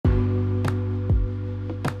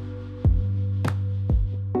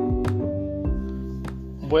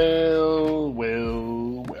Well.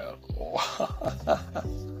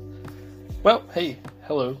 Well, hey,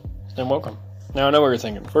 hello, and welcome. Now, I know what you're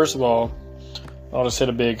thinking. First of all, I'll just hit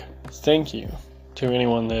a big thank you to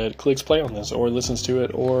anyone that clicks play on this, or listens to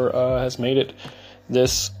it, or has made it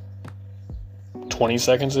this 20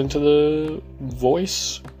 seconds into the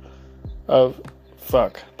voice of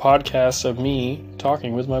podcasts of me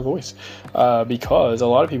talking with my voice, because a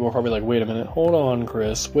lot of people are probably like, wait a minute, hold on,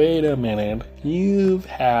 Chris, wait a minute, you've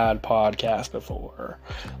had podcasts before.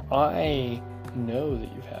 I know that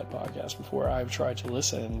you've had podcasts before. I've tried to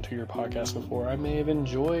listen to your podcast before. I may have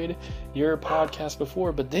enjoyed your podcast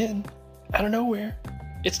before, but then out of nowhere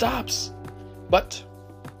it stops. But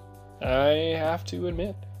I have to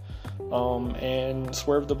admit and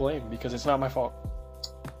swerve the blame, because it's not my fault.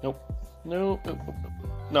 Nope. No,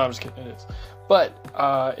 I'm just kidding. It is. But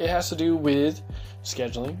it has to do with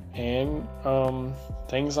scheduling and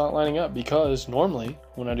things not lining up, because normally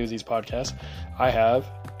when I do these podcasts, I have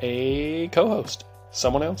a co-host,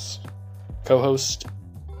 someone else. Co-host,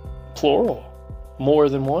 plural, more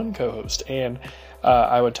than one co-host. And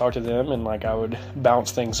I would talk to them, and I would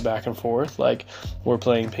bounce things back and forth, like we're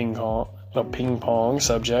playing ping pong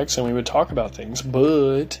subjects, and we would talk about things.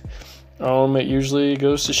 But it usually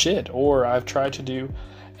goes to shit. Or I've tried to do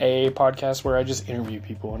a podcast where I just interview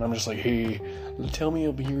people, and I'm just like, hey, tell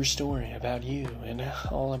me your story about you, and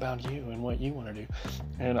all about you, and what you want to do.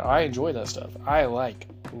 And I enjoy that stuff. I like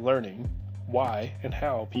learning why and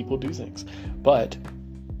how people do things. But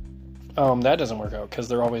that doesn't work out, because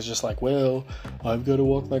they're always just like, well, I've got to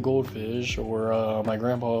walk my goldfish, or my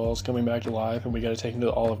grandpa's coming back to life, and we got to take him to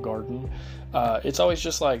the Olive Garden. It's always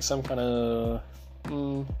just like some kind of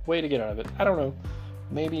way to get out of it. I don't know.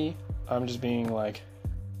 Maybe I'm just being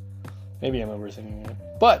maybe I'm overthinking it.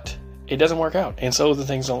 But it doesn't work out, and so the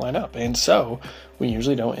things don't line up, and so we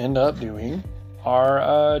usually don't end up doing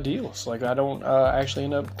our deals. I don't actually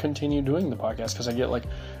end up continue doing the podcast, because I get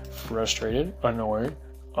frustrated, annoyed,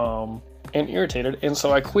 and irritated, and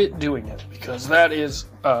so I quit doing it, because that is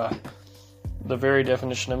the very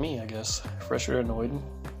definition of me, I guess. Frustrated, annoyed, and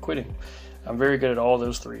quitting. I'm very good at all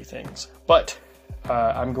those three things. But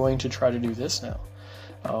I'm going to try to do this now.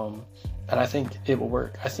 And I think it will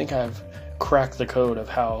work. I think I've cracked the code of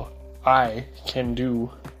how I can do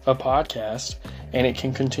a podcast, and it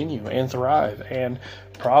can continue and thrive, and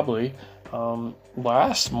probably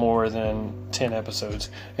last more than 10 episodes.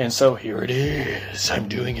 And so here it is. I'm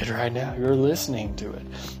doing it right now. You're listening to it.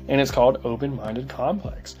 And it's called Open-Minded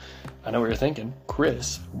Complex. I know what you're thinking.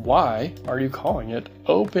 Chris, why are you calling it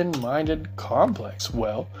Open-Minded Complex?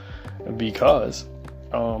 Well, because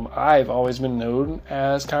I've always been known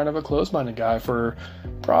as kind of a closed-minded guy for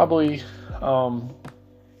probably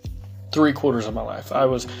 3/4 of my life. I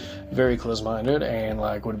was very closed-minded, and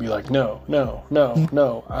would be like, no,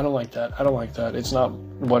 I don't like that. It's not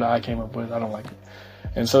what I came up with. I don't like it.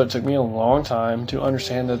 And so it took me a long time to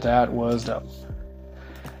understand that that was dumb,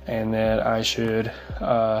 and that I should,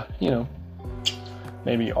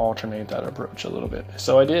 maybe alternate that approach a little bit.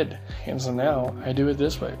 So I did. And so now I do it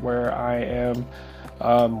this way, where I am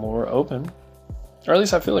more open, or at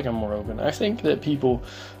least I feel like I'm more open. I think that people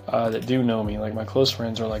that do know me, my close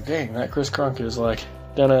friends, are like, dang, that Chris Crunk is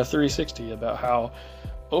done a 360 about how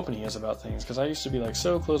open he is about things. Because I used to be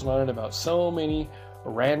so close-minded about so many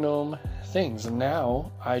random things, and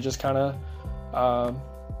now I just kind of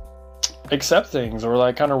accept things,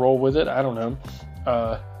 or kind of roll with it. I don't know.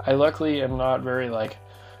 I luckily am not very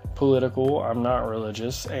political. I'm not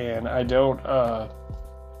religious, and I don't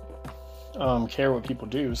care what people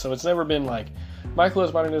do. So it's never been my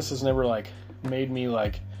close-mindedness has never made me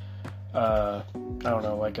I don't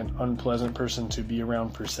know, an unpleasant person to be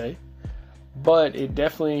around per se. But it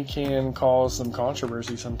definitely can cause some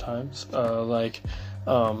controversy sometimes. A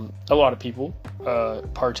lot of people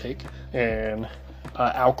partake in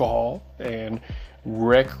alcohol and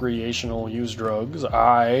recreational use drugs.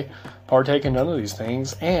 I partake in none of these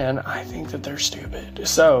things, and I think that they're stupid.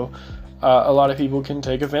 So a lot of people can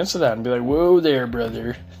take offense to that and be like, whoa there,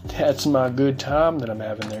 brother, that's my good time that I'm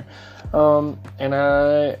having there. And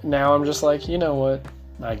now I'm just you know what,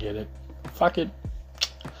 I get it, fuck it,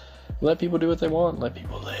 let people do what they want, let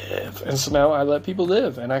people live. And so now I let people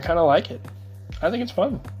live, and I kind of like it. I think it's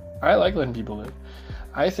fun. I like letting people live.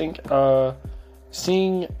 I think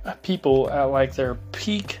seeing people at their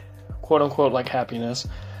peak, quote unquote, happiness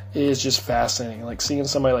is just fascinating. Seeing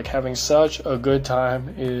somebody having such a good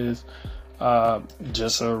time is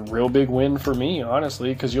just a real big win for me,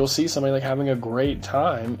 honestly, because you'll see somebody having a great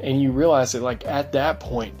time, and you realize that at that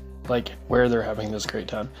point, where they're having this great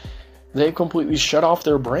time, they've completely shut off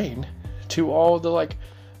their brain to all the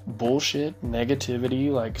bullshit,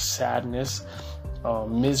 negativity, like sadness,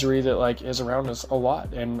 misery that like is around us a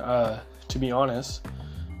lot. And to be honest,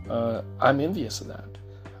 I'm envious of that,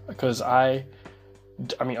 because I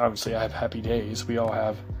mean, obviously I have happy days. We all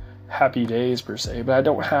have happy days per se, but I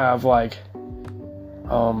don't have like,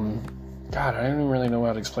 God, I don't even really know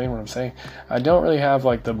how to explain what I'm saying. I don't really have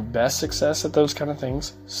like the best success at those kind of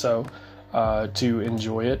things. So to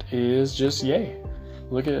enjoy it is just yay.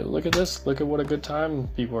 Look at this. Look at what a good time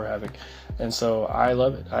people are having. And so I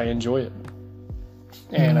love it. I enjoy it.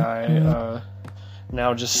 And I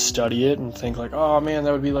now just study it and think like, oh man,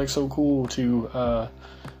 that would be like so cool to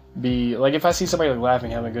be like, if I see somebody like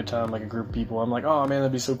laughing, having a good time, like a group of people, I'm like, oh man,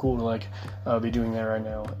 that'd be so cool to like be doing that right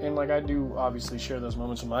now. And like I do obviously share those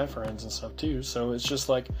moments with my friends and stuff too. So it's just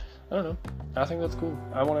like, I don't know, I think that's cool.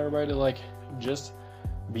 I want everybody to like just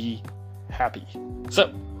be happy.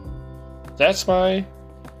 So that's my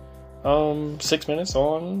 6 minutes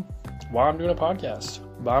on why I'm doing a podcast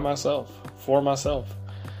by myself, for myself.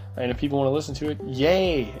 And if people want to listen to it,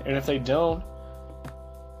 yay. And if they don't,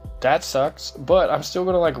 that sucks. But I'm still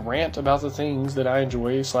going to like rant about the things that I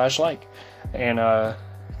enjoy / like. And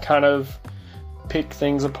kind of pick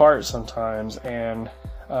things apart sometimes. And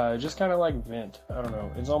just kind of like vent. I don't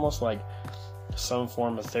know. It's almost like some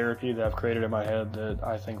form of therapy that I've created in my head that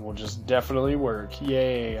I think will just definitely work.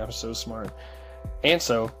 Yay, I'm so smart. And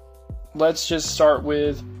so, let's just start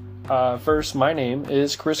with, first, my name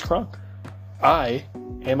is Chris Crunk. I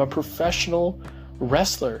am a professional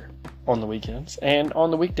wrestler on the weekends, and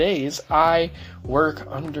on the weekdays, I work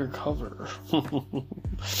undercover.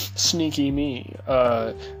 Sneaky me.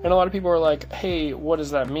 And a lot of people are like, hey, what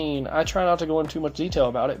does that mean? I try not to go into too much detail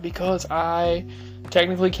about it because I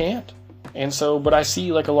technically can't. And so, but I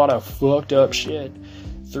see like a lot of fucked up shit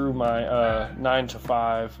through my 9 to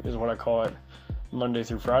 5 is what I call it. Monday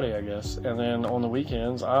through Friday, I guess. And then on the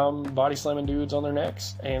weekends, I'm body slamming dudes on their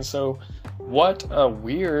necks. And so, what a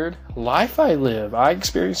weird life I live. I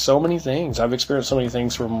experienced so many things. I've experienced so many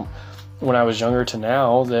things from when I was younger to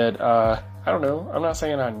now that, I don't know. I'm not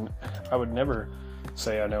saying I would never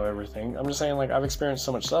say I know everything. I'm just saying, like, I've experienced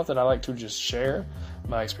so much stuff that I like to just share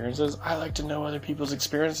my experiences. I like to know other people's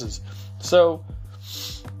experiences. So,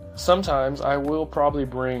 sometimes I will probably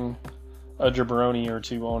bring a jabroni or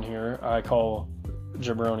two on here. I call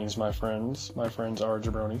jabronis my friends. My friends are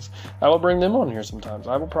jabronis. I will bring them on here sometimes.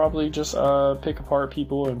 I will probably just pick apart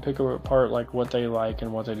people and pick apart like what they like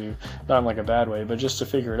and what they do. Not in like a bad way, but just to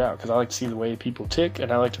figure it out, because I like to see the way people tick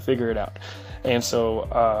and I like to figure it out. And so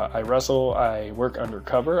I wrestle, I work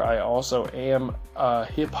undercover. I also am a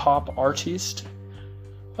hip-hop artist.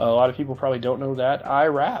 A lot of people probably don't know that. I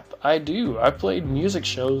rap. I do. I've played music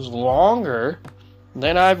shows longer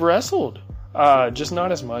than I've wrestled. Just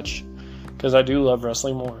not as much, because I do love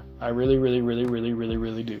wrestling more. I really, really, really, really, really,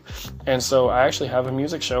 really do. And so I actually have a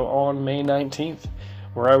music show on May 19th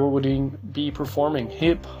where I will be performing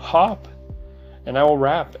hip hop, and I will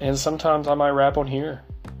rap, and sometimes I might rap on here,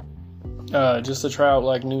 just to try out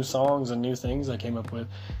like new songs and new things I came up with,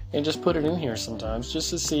 and just put it in here sometimes just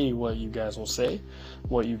to see what you guys will say,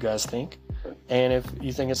 what you guys think. And if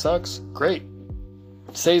you think it sucks, great.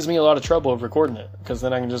 Saves me a lot of trouble of recording it, because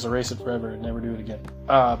then I can just erase it forever and never do it again.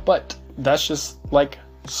 But that's just like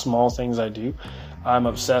small things I do. I'm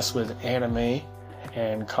obsessed with anime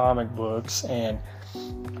and comic books, and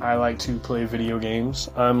I like to play video games.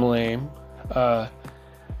 I'm lame.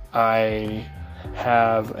 I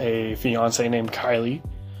have a fiance named Kylie.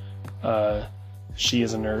 She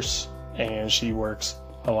is a nurse, and she works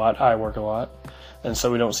a lot. I work a lot, and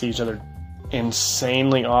so we don't see each other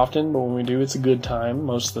insanely often, but when we do, it's a good time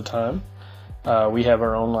most of the time. We have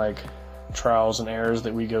our own like trials and errors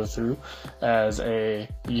that we go through as a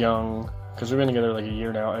young, because we've been together like a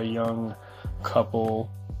year now, a young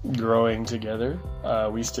couple growing together.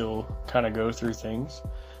 We still kind of go through things,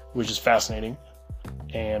 which is fascinating,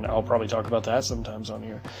 and I'll probably talk about that sometimes on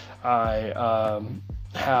here. I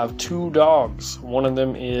have 2 dogs. One of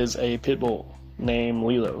them is a pit bull named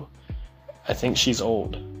Lilo. I think she's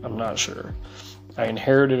old. I'm not sure. I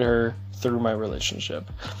inherited her through my relationship.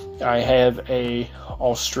 I have a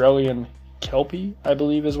Australian Kelpie, I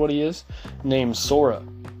believe is what he is, named Sora.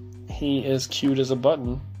 He is cute as a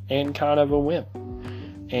button and kind of a wimp.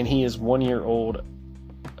 And he is 1 year old.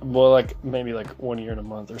 Well, like maybe like 1 year and a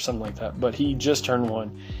month or something like that. But he just turned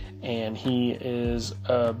 1. And he is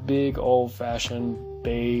a big old-fashioned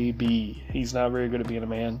baby. He's not very good at being a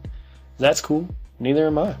man. That's cool. Neither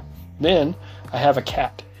am I. Then I have a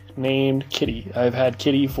cat named Kitty. I've had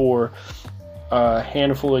Kitty for a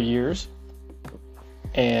handful of years,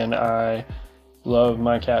 and I love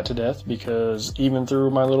my cat to death because even through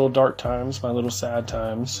my little dark times, my little sad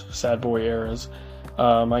times, sad boy eras,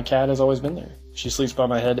 my cat has always been there. She sleeps by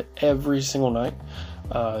my head every single night.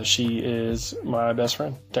 She is my best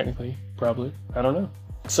friend, technically, probably. I don't know.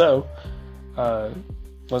 So,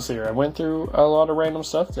 let's see here. I went through a lot of random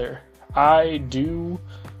stuff there. I do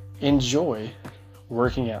enjoy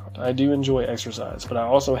working out. I do enjoy exercise, but I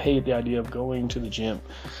also hate the idea of going to the gym.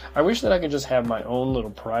 I wish that I could just have my own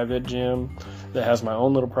little private gym that has my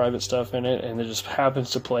own little private stuff in it, and it just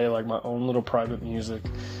happens to play like my own little private music.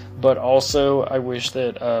 But also, I wish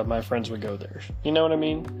that my friends would go there. You know what I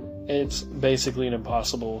mean? It's basically an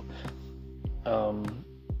impossible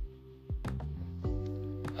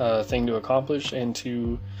thing to accomplish and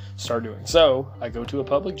to start doing. So, I go to a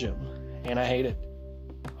public gym, and I hate it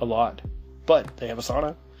a lot. But they have a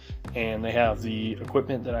sauna, and they have the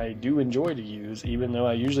equipment that I do enjoy to use, even though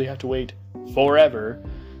I usually have to wait forever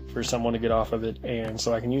for someone to get off of it, and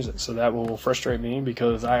so I can use it. So that will frustrate me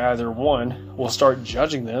because I either, one, will start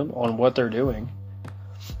judging them on what they're doing.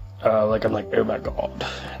 Like, I'm like, oh my god,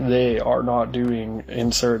 they are not doing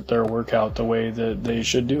insert their workout the way that they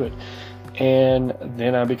should do it. And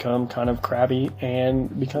then I become kind of crabby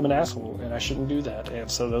and become an asshole, and I shouldn't do that. And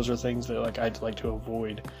so those are things that like I'd like to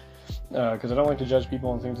avoid. Because I don't like to judge people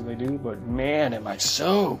on things that they do, but man, am I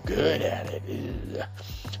so good at it. Ugh.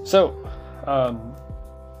 So,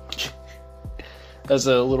 that's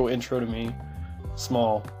a little intro to me.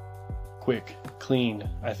 Small, quick, clean,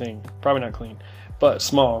 I think. Probably not clean, but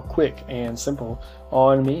small, quick, and simple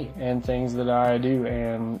on me and things that I do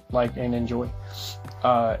and like and enjoy.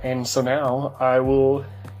 And so now I will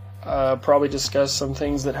probably discuss some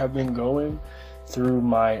things that have been going through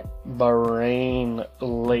my brain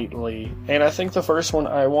lately. And I think the first one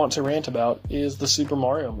I want to rant about is the Super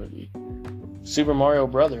Mario movie. Super Mario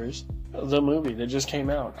Brothers, the movie that just came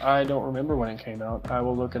out. I don't remember when it came out. I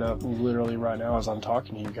will look it up literally right now as I'm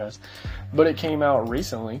talking to you guys. But it came out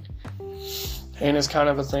recently. And it's kind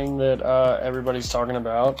of a thing that everybody's talking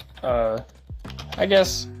about. I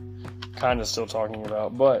guess kind of still talking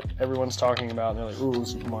about, but everyone's talking about, and they're like, ooh,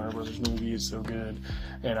 Super Mario Brothers movie is so good,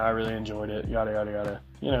 and I really enjoyed it, yada yada yada,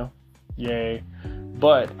 you know, yay.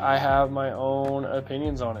 But I have my own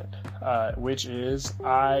opinions on it, which is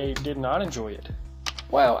I did not enjoy it.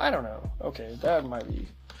 Well, I don't know, okay, that might be,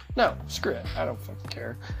 no, screw it, I don't fucking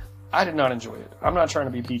care. I did not enjoy it. I'm not trying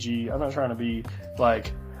to be PG, I'm not trying to be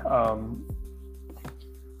like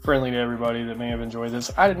friendly to everybody that may have enjoyed this.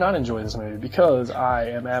 I did not enjoy this movie because I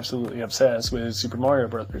am absolutely obsessed with Super Mario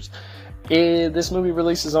Brothers. This movie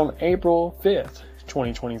releases on April 5th,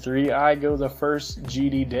 2023. I go the first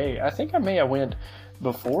GD day. I think I may have went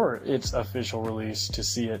before its official release to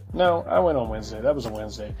see it. No, I went on Wednesday. That was a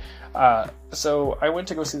Wednesday. So I went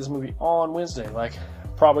to go see this movie on Wednesday. Like,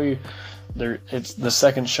 probably it's the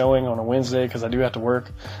second showing on a Wednesday because I do have to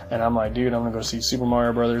work. And I'm like, dude, I'm going to go see Super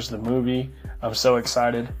Mario Brothers, the movie. I'm so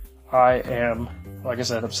excited. I am, like I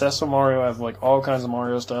said, obsessed with Mario. I have like all kinds of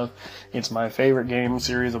Mario stuff. It's my favorite game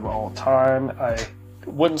series of all time. I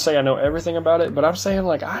wouldn't say I know everything about it, but I'm saying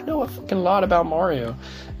like I know a fucking lot about Mario.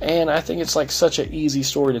 And I think it's like such an easy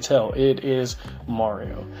story to tell. It is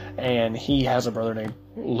Mario, and he has a brother named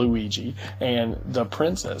Luigi, and the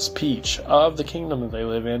princess Peach of the kingdom that they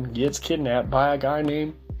live in gets kidnapped by a guy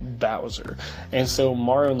named Bowser. And so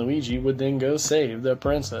Mario and Luigi would then go save the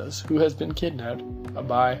princess who has been kidnapped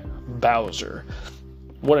by Bowser.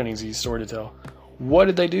 What an easy story to tell. What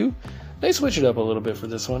did they do? They switch it up a little bit for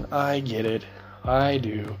this one. I get it. I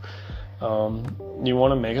do. You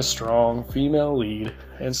want to make a strong female lead,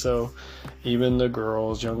 and so even the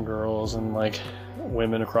girls, young girls, and like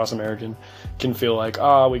women across America can feel like,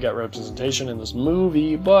 we got representation in this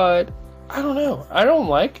movie, but I don't know. I don't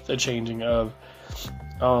like the changing of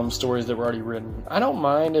stories that were already written. I don't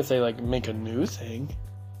mind if they like make a new thing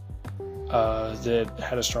that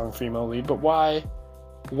had a strong female lead, but why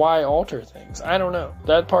alter things? I don't know.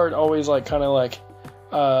 That part always like kind of like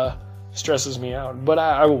stresses me out. But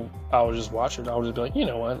I will just watch it. I'll just be like, you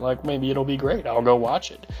know what? Like maybe it'll be great. I'll go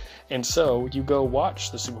watch it. And so you go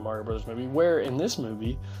watch the Super Mario Bros. Movie. Where in this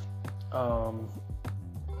movie, I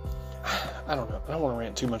don't know. I don't want to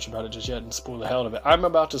rant too much about it just yet and spoil the hell out of it. I'm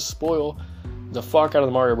about to spoil the fuck out of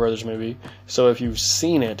the Mario Brothers movie. So if you've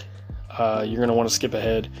seen it, you're going to want to skip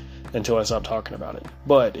ahead until I stop talking about it.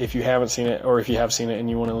 But if you haven't seen it, or if you have seen it and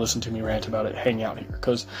you want to listen to me rant about it, hang out here.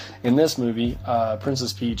 Because in this movie,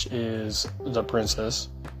 Princess Peach is the princess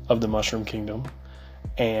of the Mushroom Kingdom.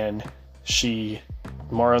 And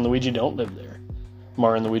Mario and Luigi don't live there.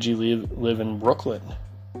 Mario and Luigi live in Brooklyn.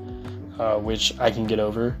 Which I can get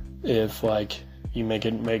over if, like, you make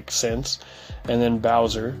it make sense. And then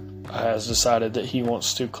Bowser has decided that he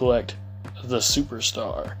wants to collect the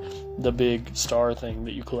Superstar, the big star thing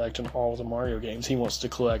that you collect in all the Mario games. He wants to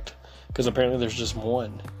collect, because apparently there's just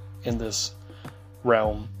one in this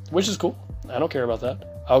realm, which is cool. I don't care about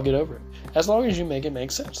that. I'll get over it. As long as you make it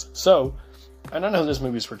make sense. So, and I know this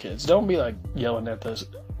movie's for kids. Don't be like yelling at this,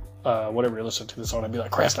 whatever you're listening to this on, and be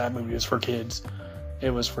like, Crash, that movie is for kids. It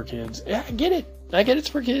was for kids. Yeah, I get it. It's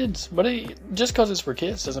for kids. But just because it's for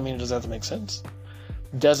kids doesn't mean it doesn't have to make sense.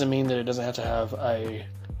 Doesn't mean that it doesn't have to have a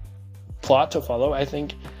plot to follow. I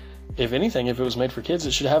think, if anything, if it was made for kids,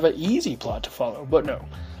 it should have an easy plot to follow. But no,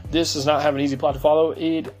 this does not have an easy plot to follow.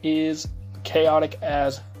 It is chaotic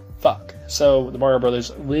as fuck. So the Mario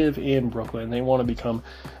Brothers live in Brooklyn. They want to become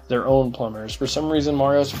their own plumbers. For some reason,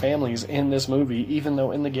 Mario's family's in this movie, even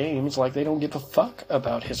though in the games, like, they don't give a fuck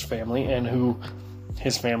about his family and who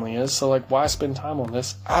his family is. So, like, why spend time on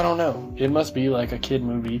this? I don't know. It must be like a kid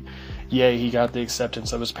movie. Yay, he got the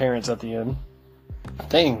acceptance of his parents at the end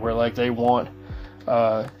thing, where, like, they want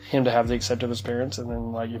him to have the acceptance of his parents, and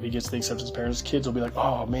then, like, if he gets the acceptance of his parents, kids will be like,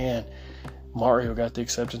 oh man, Mario got the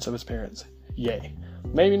acceptance of his parents. Yay.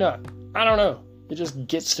 Maybe not. I don't know. It just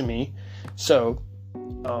gets to me. So,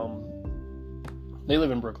 they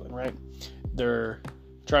live in Brooklyn, right? They're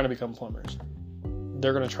trying to become plumbers.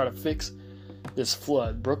 They're going to try to fix this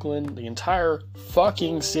flood. Brooklyn, the entire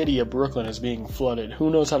fucking city of Brooklyn is being flooded. Who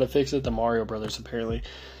knows how to fix it? The Mario Brothers, apparently.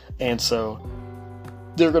 And so,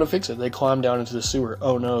 they're going to fix it. They climb down into the sewer.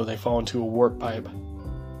 Oh no, they fall into a warp pipe.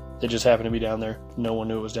 They just happen to be down there. No one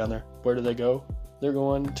knew it was down there. Where do they go? They're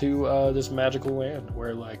going to this magical land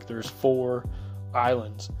where, like, there's 4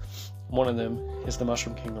 islands. One of them is the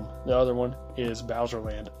Mushroom Kingdom. The other one is Bowser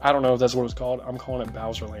Land. I don't know if that's what it's called. I'm calling it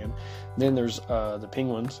Bowser Land. Then there's the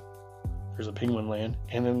penguins. There's a Penguin Land.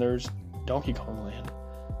 And then there's Donkey Kong Land.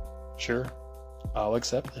 Sure, I'll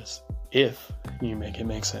accept this if you make it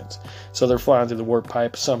make sense. So they're flying through the warp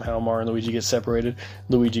pipe. Somehow Mario and Luigi get separated.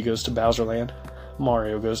 Luigi goes to Bowser Land.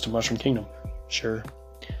 Mario goes to Mushroom Kingdom. Sure,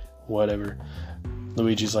 whatever.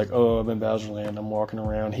 Luigi's like, oh, I'm in Bowser Land. I'm walking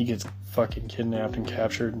around. He gets fucking kidnapped and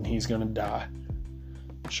captured, and he's gonna die.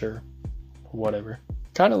 Sure, whatever.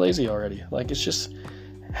 Kind of lazy already. Like, it's just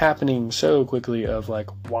happening so quickly of, like,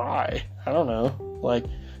 why? I don't know. Like,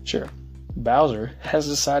 sure, Bowser has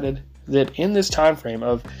decided that in this time frame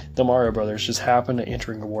of the Mario Brothers just happen to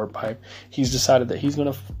entering a warp pipe, he's decided that he's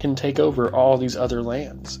going to can take over all these other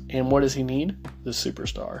lands. And what does he need? The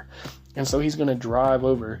Superstar. And so he's going to drive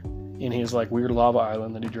over in his, like, weird lava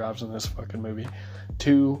island that he drives in this fucking movie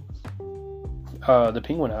to the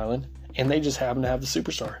Penguin Island, and they just happen to have the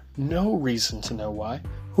Superstar. No reason to know why.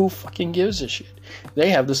 Who fucking gives a shit? They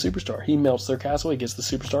have the Superstar. He melts their castle. He gets the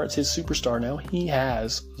Superstar. It's his Superstar now. He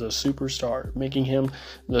has the Superstar, making him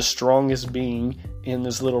the strongest being in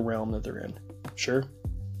this little realm that they're in. Sure,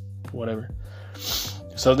 whatever.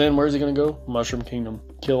 So then where's he going to go? Mushroom Kingdom.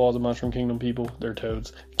 Kill all the Mushroom Kingdom people. They're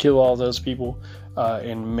toads. Kill all those people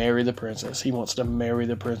and marry the princess. He wants to marry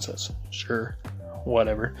the princess. Sure,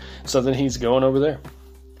 whatever. So then he's going over there.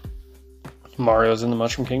 Mario's in the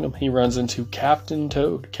Mushroom Kingdom. He runs into Captain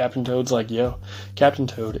Toad. Captain Toad's like, yo, Captain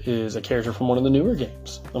Toad is a character from one of the newer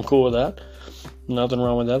games. I'm cool with that. Nothing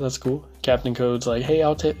wrong with that. That's cool. Captain Toad's like, hey,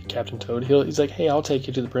 I'll take Captain Toad. He's like, hey, I'll take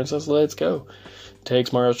you to the princess. Let's go.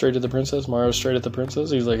 Takes Mario straight to the princess. Mario's straight at the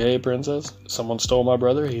princess. He's like, hey, princess, someone stole my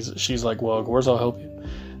brother. She's like, well, of course I'll help you.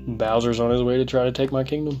 Bowser's on his way to try to take my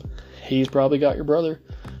kingdom. He's probably got your brother.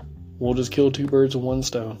 We'll just kill 2 birds with 1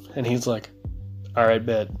 stone. And he's like, all right,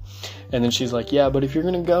 bet. And then she's like, yeah, but if you're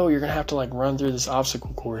going to go, you're going to have to, like, run through this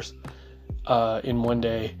obstacle course in one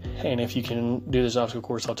day. And if you can do this obstacle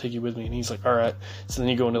course, I'll take you with me. And he's like, all right. So then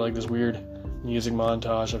you go into, like, this weird music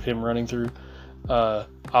montage of him running through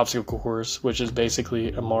obstacle course, which is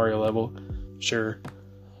basically a Mario level. Sure,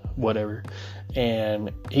 whatever.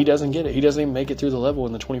 And he doesn't get it. He doesn't even make it through the level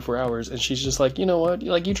in the 24 hours. And she's just like, you know what?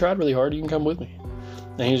 Like, you tried really hard. You can come with me.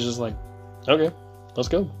 And he's just like, okay, let's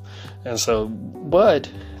go. And so,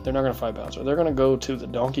 but they're not going to fight Bowser. They're going to go to the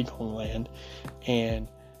Donkey Kong Land and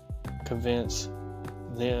convince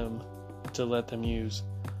them to let them use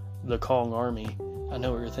the Kong Army. I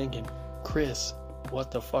know what you're thinking. Chris,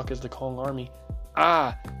 what the fuck is the Kong Army?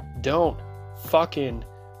 I don't fucking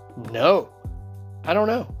know. I don't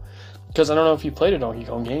know. Because I don't know if you played a Donkey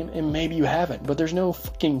Kong game, and maybe you haven't, but there's no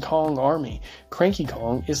fucking Kong Army. Cranky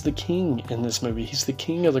Kong is the king in this movie. He's the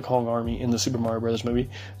king of the Kong Army in the Super Mario Bros. Movie,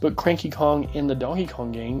 but Cranky Kong in the Donkey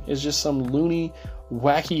Kong game is just some loony,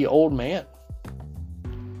 wacky old man.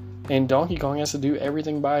 And Donkey Kong has to do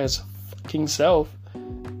everything by his fucking self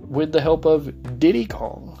with the help of Diddy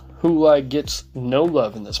Kong, who, like, gets no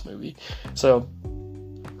love in this movie. So,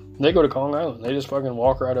 they go to Kong Island. They just fucking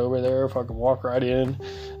walk right over there, fucking walk right in,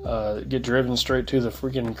 get driven straight to the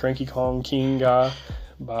freaking Cranky Kong King guy.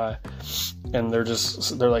 And they're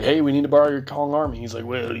like, hey, we need to borrow your Kong army. He's like,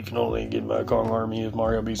 well, you can only get my Kong army if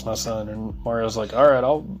Mario beats my son. And Mario's like, all right,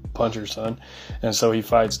 I'll punch your son. And so he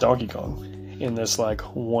fights Donkey Kong in this, like,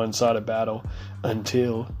 one-sided battle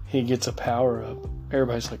until he gets a power-up.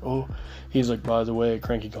 Everybody's like, oh. He's like, by the way,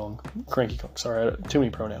 Cranky Kong, sorry, I had too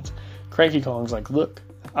many pronouns. Cranky Kong's like, look,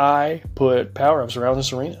 I put power-ups around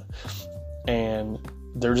this arena. And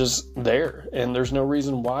they're just there. And there's no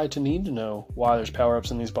reason why to need to know why there's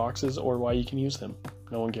power-ups in these boxes or why you can use them.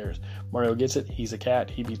 No one cares. Mario gets it. He's a cat.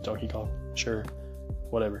 He beats Donkey Kong. Sure.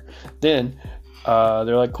 Whatever. Then,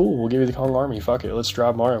 they're like, cool, we'll give you the Kong army. Fuck it. Let's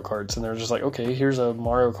drive Mario Karts. And they're just like, okay, here's a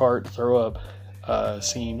Mario Kart throw-up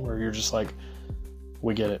scene where you're just like,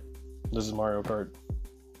 we get it. This is Mario Kart.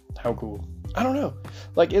 How cool. I don't know.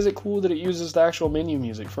 Like, is it cool that it uses the actual menu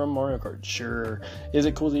music from Mario Kart? Sure. Is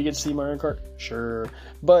it cool that you get to see Mario Kart? Sure.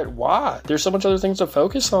 But why? There's so much other things to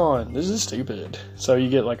focus on. This is stupid. So you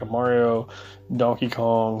get like a Mario, Donkey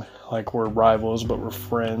Kong, like we're rivals, but we're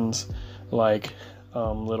friends. Like,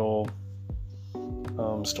 little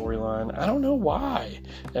storyline. I don't know why.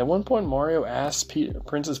 At one point, Mario asks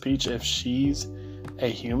Princess Peach if she's a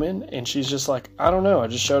human, and she's just like, I don't know. I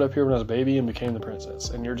just showed up here when I was a baby and became the princess.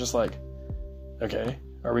 And you're just like, okay,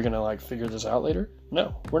 are we going to, like, figure this out later?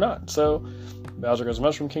 No, we're not. So, Bowser goes to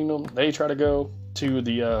Mushroom Kingdom. They try to go to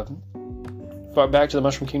back to the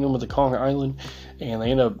Mushroom Kingdom with the Kong Island, and they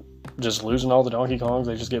end up just losing all the Donkey Kongs.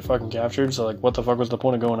 They just get fucking captured. So, like, what the fuck was the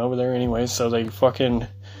point of going over there anyway? So they fucking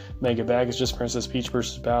make it back. It's just Princess Peach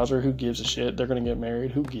versus Bowser. Who gives a shit? They're going to get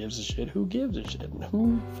married. Who gives a shit? Who gives a shit? And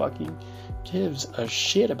who fucking gives a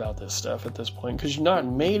shit about this stuff at this point? Because you've not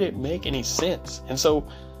made it make any sense. And so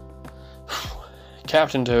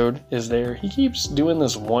Captain Toad is there. He keeps doing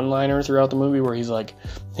this one-liner throughout the movie where he's like,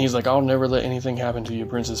 I'll never let anything happen to you,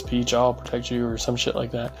 Princess Peach. I'll protect you, or some shit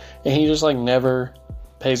like that. And he just, like, never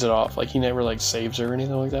pays it off. Like, he never, like, saves her or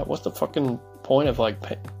anything like that. What's the fucking point of, like,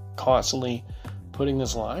 constantly putting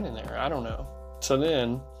this line in there? I don't know. So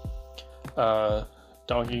then,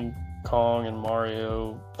 Donkey Kong and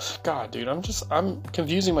Mario. God, dude, I'm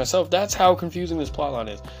confusing myself. That's how confusing this plotline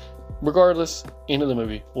is. Regardless, end of the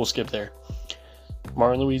movie. We'll skip there.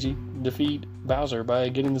 Mario and Luigi defeat Bowser by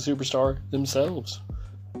getting the superstar themselves.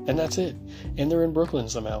 And that's it. And they're in Brooklyn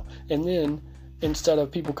somehow. And then, instead of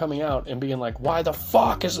people coming out and being like, why the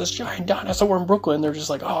fuck is this giant dinosaur in Brooklyn? They're just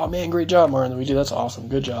like, oh man, great job, Mario and Luigi. That's awesome.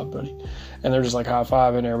 Good job, buddy. And they're just like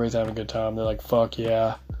high-fiving. Everybody's having a good time. They're like, fuck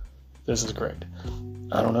yeah. This is great.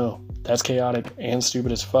 I don't know. That's chaotic and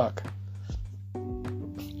stupid as fuck.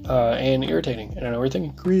 And irritating. And I know we're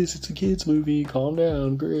thinking, Chris, it's a kid's movie. Calm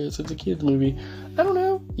down, Chris. It's a kid's movie. I don't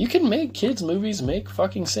know. You can make kids' movies make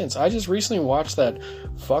fucking sense. I just recently watched that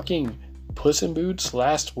fucking Puss in Boots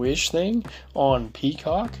Last Wish thing on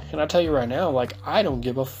Peacock, and I tell you right now, like, I don't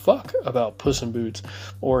give a fuck about Puss in Boots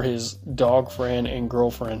or his dog friend and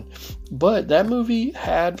girlfriend, but that movie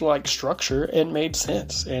had, like, structure and made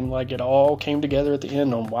sense, and, like, it all came together at the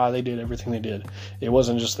end on why they did everything they did. It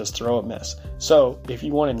wasn't just this throw-up mess. So, if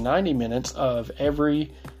you wanted 90 minutes of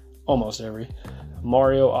almost every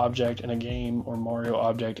Mario object in a game or Mario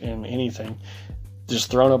object in anything just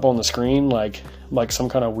thrown up on the screen like some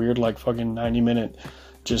kind of weird, like, fucking 90-minute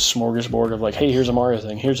just smorgasbord of, like, hey, here's a Mario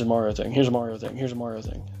thing, here's a Mario thing, here's a Mario thing, here's a Mario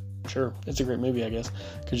thing. Sure, it's a great movie, I guess,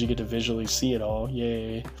 because you get to visually see it all,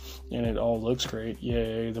 yay, and it all looks great,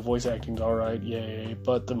 yay, the voice acting's alright, yay,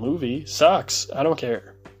 but the movie sucks. I don't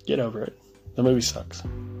care. Get over it. The movie sucks.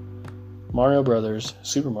 Mario Brothers,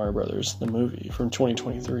 Super Mario Brothers, the movie from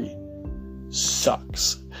 2023,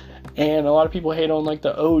 sucks. And a lot of people hate on, like,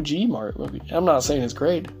 the OG Mario movie. I'm not saying it's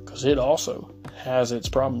great, because it also has its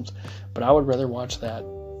problems. But I would rather watch that,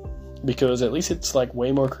 because at least it's, like,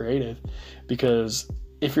 way more creative. Because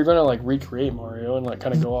if you're going to, like, recreate Mario and, like,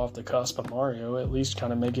 kind of go off the cusp of Mario, at least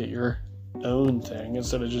kind of make it your own thing,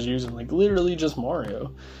 instead of just using, like, literally just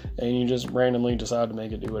Mario. And you just randomly decide to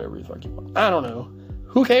make it do whatever the fuck you want. I don't know.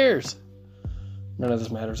 Who cares? None of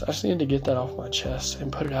this matters. I just need to get that off my chest and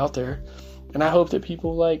put it out there. And I hope that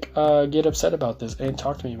people, like, get upset about this and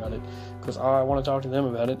talk to me about it, because I want to talk to them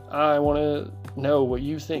about it. I want to know what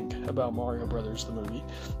you think about Mario Brothers, the movie.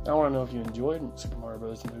 I want to know if you enjoyed Super Mario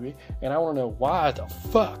Brothers, the movie, and I want to know why the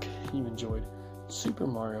fuck you enjoyed Super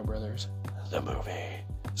Mario Brothers, the movie.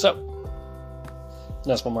 So,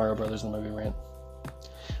 that's my Mario Brothers, the movie rant.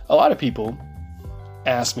 A lot of people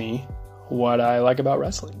ask me what I like about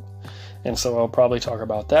wrestling, and so I'll probably talk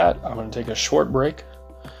about that. I'm going to take a short break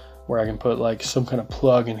where I can put like some kind of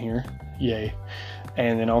plug in here. Yay.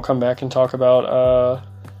 And then I'll come back and talk about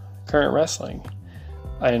current wrestling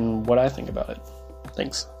and what I think about it.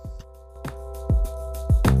 Thanks.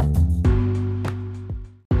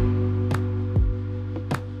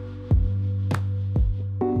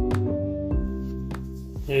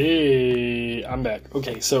 Hey, I'm back.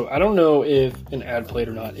 Okay, so I don't know if an ad played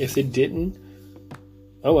or not. If it didn't,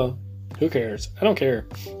 oh well, who cares? I don't care.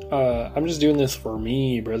 I'm just doing this for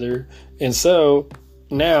me, brother. And so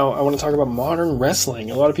now I want to talk about modern wrestling.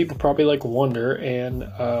 A lot of people probably like wonder and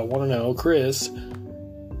want to know, Chris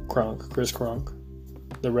Kronk,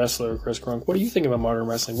 the wrestler Chris Kronk, what do you think about modern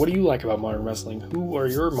wrestling? What do you like about modern wrestling? Who are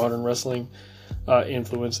your modern wrestling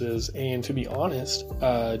influences? And to be honest,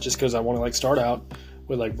 just because I want to like start out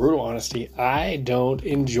with like brutal honesty, I don't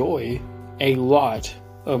enjoy a lot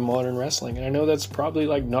of modern wrestling. And I know that's probably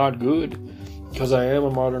like not good because I am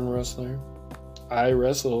a modern wrestler. I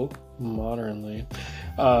wrestle modernly,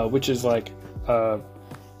 which is like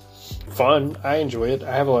fun. I enjoy it.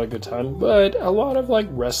 I have a lot of good time. But a lot of like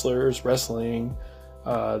wrestling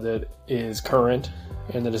that is current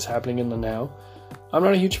and that is happening in the now, I'm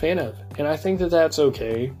not a huge fan of. And I think that that's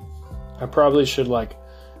okay. I probably should like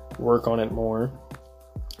work on it more,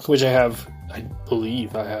 which I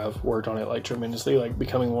believe I have worked on it like tremendously, like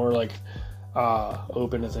becoming more like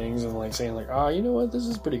open to things and like saying like, you know what, this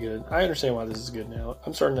is pretty good. I understand why this is good now.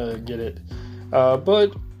 I'm starting to get it.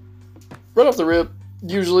 But right off the rip,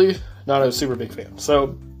 usually not a super big fan.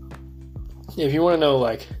 So if you want to know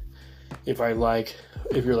like if you're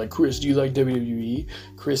like, Chris, do you like WWE?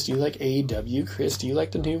 Chris, do you like AEW? Chris, do you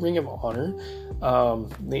like the new Ring of Honor?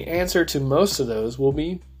 The answer to most of those will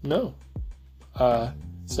be no.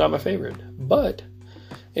 It's not my favorite, but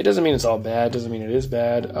it doesn't mean it's all bad. Doesn't mean it is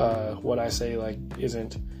bad. What I say like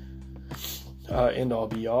isn't end all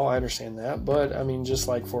be all. I understand that, but I mean, just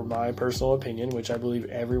like for my personal opinion, which I believe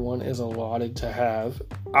everyone is allotted to have,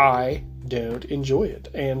 I don't enjoy it,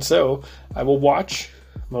 and so I will watch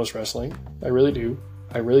most wrestling. I really do.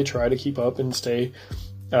 I really try to keep up and stay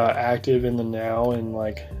active in the now and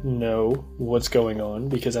like know what's going on,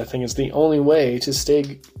 because I think it's the only way to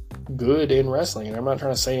stay good in wrestling. And I'm not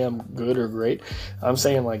trying to say I'm good or great. I'm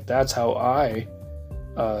saying like that's how I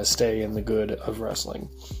stay in the good of wrestling,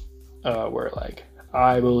 where like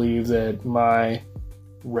I believe that my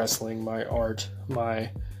wrestling, my art, my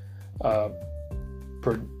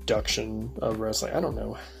production of wrestling, I don't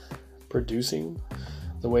know, producing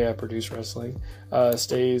the way I produce wrestling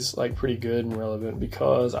stays like pretty good and relevant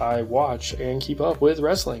because I watch and keep up with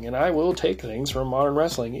wrestling, and I will take things from modern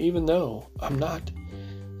wrestling even though I'm not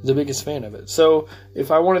the biggest fan of it. So if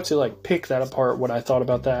I wanted to like pick that apart, what I thought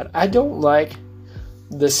about that, I don't like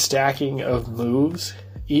the stacking of moves,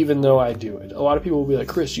 even though I do it. A lot of people will be like,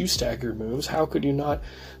 Chris, you stack your moves. How could you not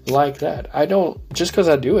like that? I don't, just because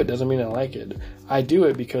I do it doesn't mean I like it. I do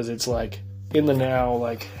it because it's like in the now,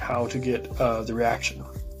 like how to get the reaction.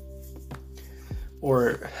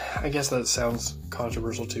 Or I guess that sounds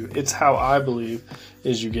controversial too. It's how I believe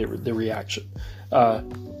is you get the reaction.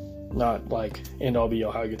 Not like end all be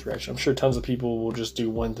all how you get the reaction. I'm sure tons of people will just do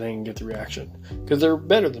one thing and get the reaction because they're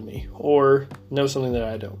better than me or know something that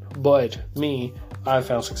I don't. But me, I've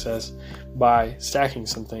found success by stacking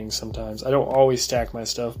some things sometimes. I don't always stack my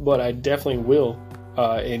stuff, but I definitely will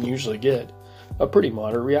and usually get a pretty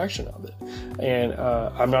moderate reaction of it. And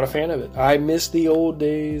I'm not a fan of it. I miss the old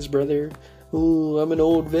days, brother. Ooh, I'm an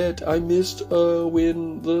old vet. I missed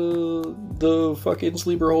when the fucking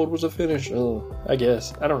sleeper hold was a finish. Oh, I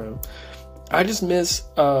guess. I don't know. I just miss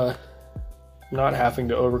not having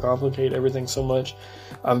to overcomplicate everything so much.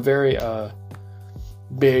 I'm very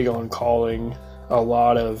big on calling a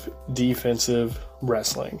lot of defensive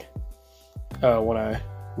wrestling when I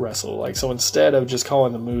wrestle. Like, so instead of just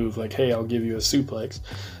calling the move like, hey, I'll give you a suplex,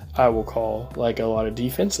 I will call like a lot of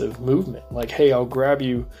defensive movement. Like, hey, I'll grab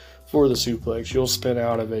you for the suplex, you'll spin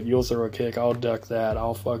out of it, you'll throw a kick, I'll duck that,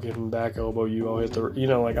 I'll fucking back elbow you, I'll hit the,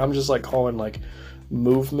 like I'm just like calling like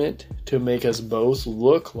movement to make us both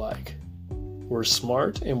look like we're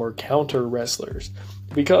smart and we're counter wrestlers,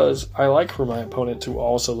 because I like for my opponent to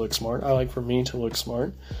also look smart. I like for me to look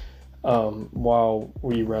smart while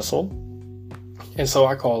we wrestle, and so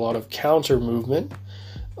I call a lot of counter movement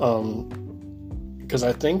because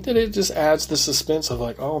I think that it just adds the suspense of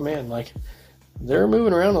like, oh man, like they're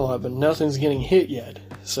moving around a lot, but nothing's getting hit yet.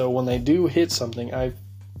 So when they do hit something, I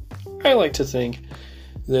like to think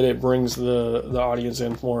that it brings the audience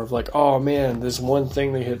in more of like, oh man, this one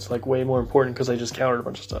thing they hit's like way more important because they just countered a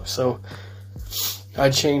bunch of stuff. So I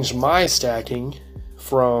changed my stacking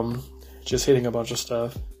from just hitting a bunch of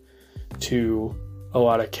stuff to a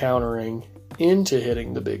lot of countering into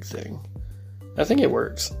hitting the big thing. I think it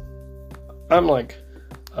works. I'm like,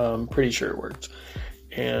 pretty sure it works.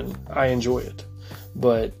 And I enjoy it.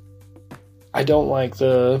 But I don't like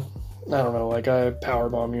I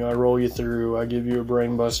powerbomb you, I roll you through, I give you a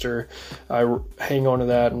brain buster, I hang on to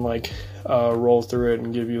that and roll through it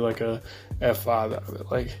and give you like a F5 out of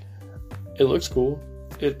it. Like, it looks cool.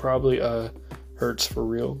 It probably hurts for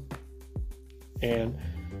real. And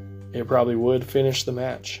it probably would finish the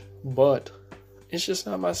match. But it's just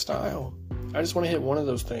not my style. I just want to hit one of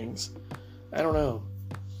those things. I don't know.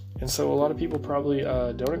 And so a lot of people probably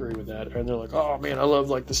don't agree with that. And they're like, oh man, I love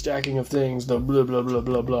like the stacking of things, the blah, blah, blah,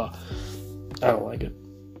 blah, blah. I don't like it.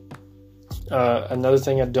 Another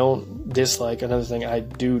thing I don't dislike, another thing I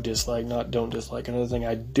do dislike, not don't dislike, another thing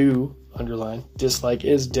I do underline dislike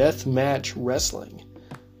is deathmatch wrestling.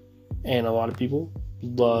 And a lot of people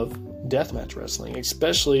love deathmatch wrestling,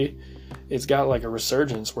 especially it's got like a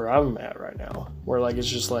resurgence where I'm at right now, where like it's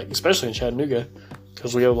just like, especially in Chattanooga,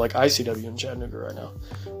 because we have like ICW in Chattanooga right now,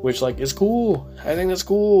 which like is cool. I think that's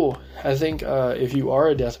cool. I think if you are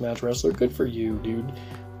a deathmatch wrestler, good for you, dude.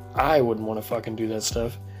 I wouldn't want to fucking do that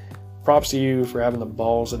stuff. Props to you for having the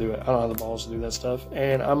balls to do it. I don't have the balls to do that stuff,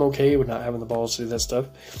 and I'm okay with not having the balls to do that stuff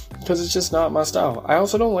because it's just not my style. I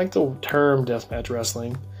also don't like the term deathmatch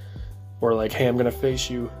wrestling, or like, hey, I'm gonna face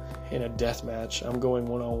you in a death match. I'm going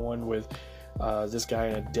one-on-one with this guy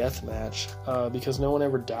in a death match because no one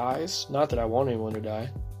ever dies. Not that I want anyone to die.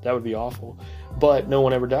 That would be awful. But no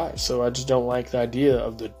one ever dies. So I just don't like the idea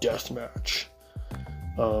of the death match.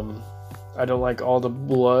 I don't like all the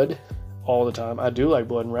blood all the time. I do like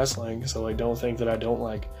blood in wrestling. So like, don't think that I don't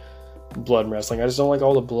like blood in wrestling. I just don't like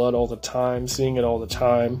all the blood all the time. Seeing it all the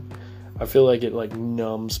time. I feel like it like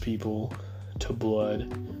numbs people to blood.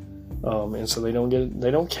 And so they don't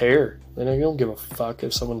care. They don't give a fuck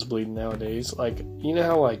if someone's bleeding nowadays. Like, you know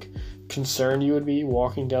how like concerned you would be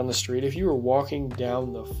walking down the street? If you were walking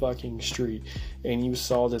down the fucking street and you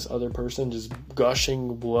saw this other person just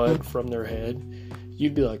gushing blood from their head,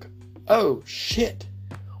 you'd be like, oh shit,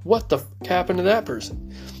 what the fuck happened to that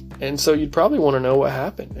person? And so you'd probably want to know what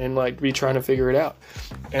happened and like be trying to figure it out.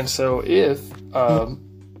 And so if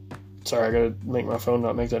sorry, I gotta make my phone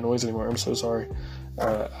not make that noise anymore. I'm so sorry.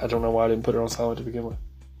 I don't know why I didn't put it on silent to begin with.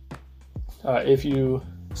 If you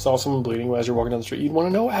saw someone bleeding as you're walking down the street, you'd want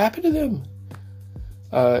to know what happened to them.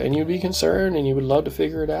 And you'd be concerned and you would love to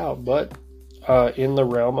figure it out. But in the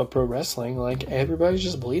realm of pro wrestling, like, everybody's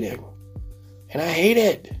just bleeding. And I hate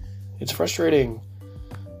it. It's frustrating.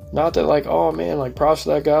 Not that like, oh man, like props to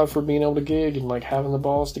that guy for being able to gig and like having the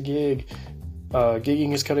balls to gig.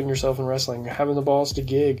 Gigging is cutting yourself in wrestling. Having the balls to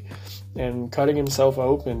gig and cutting himself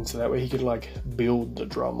open so that way he could like build the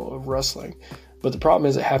drama of wrestling. But the problem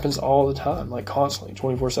is it happens all the time, like constantly,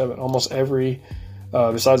 24/7. Almost every,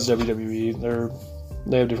 besides WWE,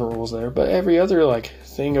 they have different rules there, but every other like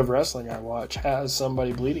thing of wrestling I watch has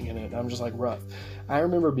somebody bleeding in it. I'm just like, rough. I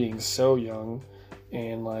remember being so young,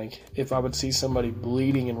 and like if I would see somebody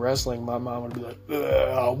bleeding in wrestling, my mom would be like,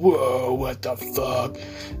 whoa, what the fuck?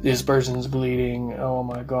 This person's bleeding. Oh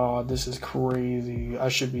my god, this is crazy. I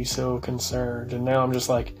should be so concerned. And now I'm just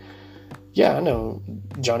like, yeah, I know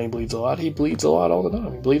Johnny bleeds a lot. He bleeds a lot all the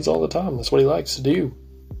time. He bleeds all the time. That's what he likes to do.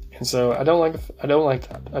 And so I don't like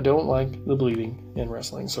that. I don't like the bleeding in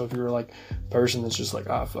wrestling. So if you're like a person that's just like,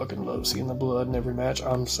 I fucking love seeing the blood in every match,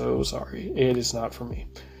 I'm so sorry. It is not for me.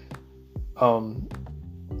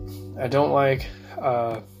 I don't like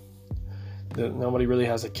that nobody really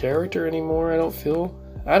has a character anymore. I don't feel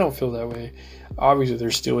that way. Obviously, there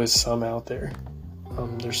still is some out there.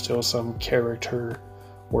 There's still some character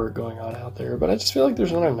work going on out there, but I just feel like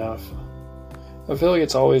there's not enough. I feel like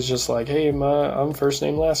it's always just like, hey, I'm first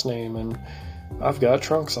name, last name, and I've got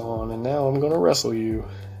trunks on, and now I'm gonna wrestle you,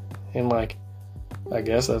 and like, I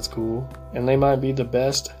guess that's cool, and they might be the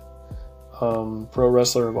best pro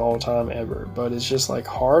wrestler of all time ever, but it's just like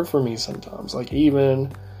hard for me sometimes. Like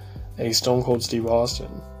even a Stone Cold Steve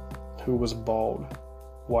Austin, who was bald,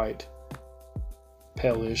 white,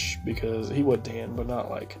 pale-ish, because he would tan, but not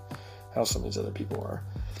like how some of these other people are.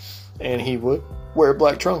 And he would wear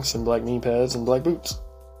black trunks and black knee pads and black boots.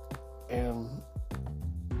 And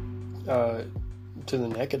to the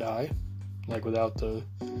naked eye, like without the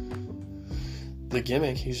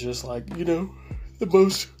gimmick, he's just like, you know, the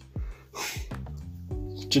most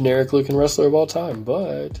generic looking wrestler of all time.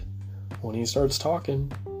 But when he starts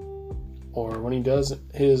talking, or when he does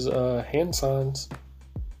his hand signs,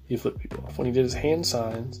 he flipped people off. When he did his hand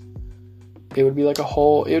signs, it would be like it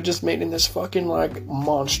would just make him this fucking like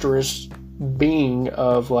monstrous being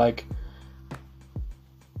of like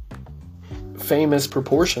famous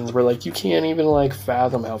proportions where, like, you can't even, like,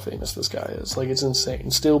 fathom how famous this guy is. Like, it's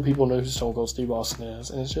insane. Still, people know who Stone Cold Steve Austin is,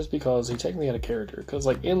 and it's just because he technically had a character. Because,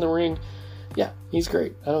 like, in the ring, yeah, he's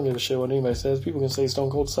great. I don't give a shit what anybody says. People can say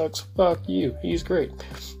Stone Cold sucks. Fuck you. He's great.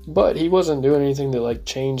 But he wasn't doing anything to, like,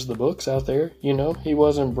 change the books out there, you know? He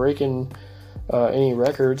wasn't breaking any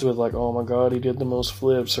records with, like, oh my god, he did the most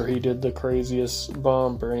flips, or he did the craziest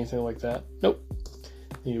bump, or anything like that. Nope.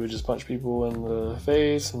 He would just punch people in the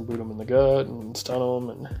face and boot them in the gut and stun them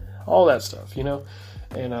and all that stuff, you know?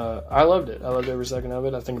 And I loved it. I loved every second of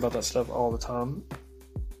it. I think about that stuff all the time.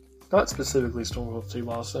 Not specifically Stone Cold Steve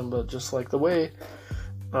Austin, but just like the way,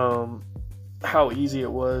 how easy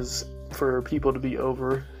it was for people to be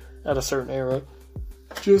over at a certain era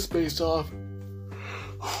just based off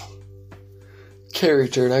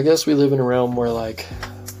character. And I guess we live in a realm where, like,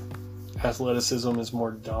 athleticism is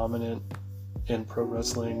more dominant in pro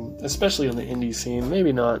wrestling, especially on the indie scene.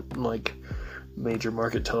 Maybe not like major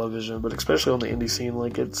market television, but especially on the indie scene,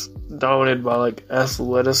 like, it's dominated by, like,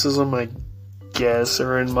 athleticism, I guess,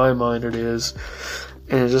 or in my mind it is.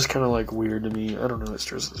 And it's just kind of, like, weird to me. I don't know, it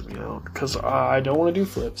stresses me out because I don't want to do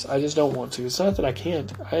flips. I just don't want to. It's not that I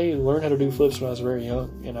can't. I learned how to do flips when I was very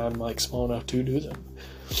young, and I'm, like, small enough to do them.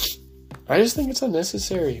 I just think it's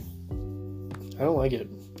unnecessary. I don't like it.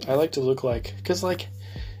 I like to look like, because, like,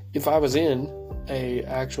 if I was in a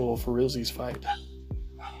actual for realsies fight,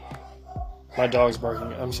 my dog's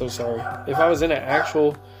barking, I'm so sorry. If I was in an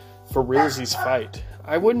actual for realsies fight,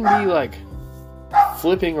 I wouldn't be, like,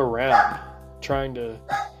 flipping around trying to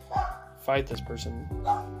fight this person.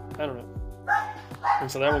 I don't know.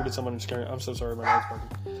 And so that would be someone who's scaring. I'm so sorry, my dog's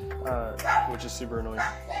barking, which is super annoying.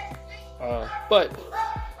 But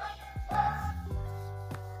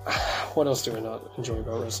what else do I not enjoy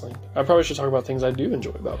about wrestling? I probably should talk about things I do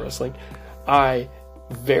enjoy about wrestling. I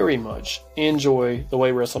very much enjoy the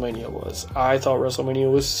way WrestleMania was. I thought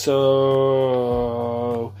WrestleMania was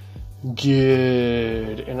so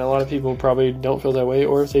good. And a lot of people probably don't feel that way,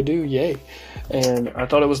 or if they do, yay. And I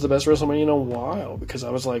thought it was the best WrestleMania in a while, because I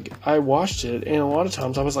was like, I watched it, and a lot of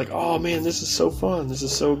times I was like, oh man, this is so fun, this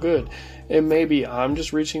is so good. And maybe I'm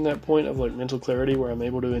just reaching that point of, like, mental clarity where I'm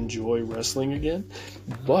able to enjoy wrestling again.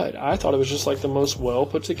 But I thought it was just, like, the most well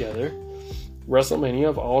put together WrestleMania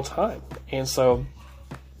of all time. And so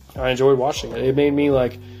I enjoyed watching it. It made me,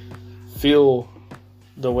 like, feel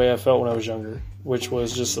the way I felt when I was younger, which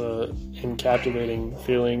was just a captivating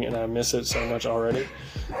feeling, and I miss it so much already.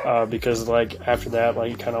 Because, like, after that,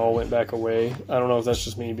 like, it kind of all went back away. I don't know if that's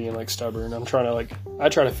just me being, like, stubborn. I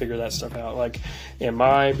try to figure that stuff out. Like, am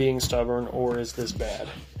I being stubborn, or is this bad?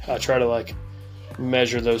 I try to, like,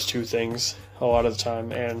 measure those two things a lot of the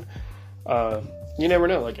time, and you never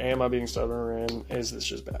know. Like, am I being stubborn, and is this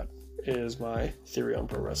just bad? Is my theory on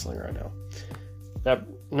pro wrestling right now.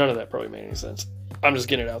 None of that probably made any sense. I'm just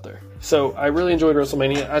getting it out there. So I really enjoyed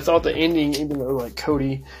WrestleMania. I thought the ending, even though, like,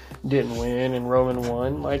 Cody didn't win and Roman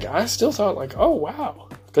won, like, I still thought, like, oh wow,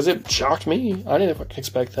 because it shocked me. I didn't fucking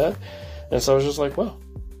expect that, and so I was just like, well,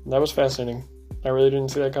 that was fascinating. I really didn't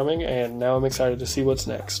see that coming, and now I'm excited to see what's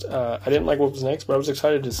next. I didn't like what was next, but I was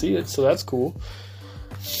excited to see it, so that's cool.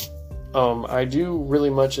 I do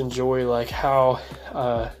really much enjoy, like, how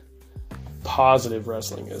positive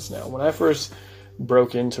wrestling is now. When I first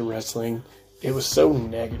broke into wrestling, it was so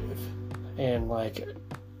negative, and, like,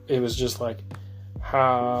 it was just like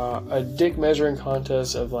how a dick measuring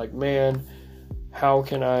contest of, like, man, how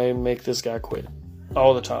can I make this guy quit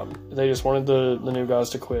all the time? They just wanted the new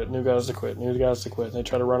guys to quit. And they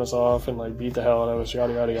try to run us off and, like, beat the hell out of us,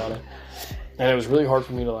 yada yada yada. And it was really hard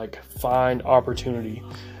for me to, like, find opportunity.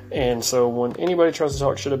 And so when anybody tries to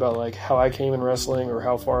talk shit about, like, how I came in wrestling or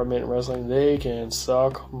how far I'm in wrestling, they can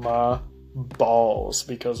suck my balls,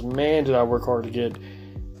 because man, did I work hard to get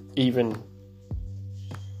even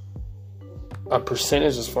a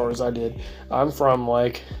percentage as far as I did. I'm from,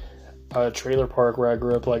 like, a trailer park where I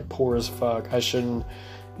grew up, like, poor as fuck. I shouldn't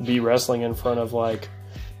be wrestling in front of, like,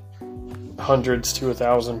 hundreds to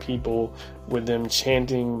 1,000 people with them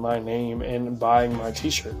chanting my name and buying my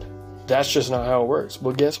t-shirt. That's just not how it works.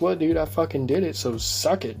 But guess what, dude? I fucking did it, so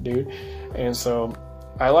suck it, dude. And so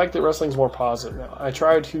I like that wrestling's more positive now. I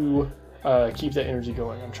try to keep that energy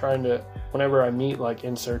going. I'm trying to, whenever I meet, like,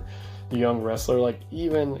 insert the young wrestler, like,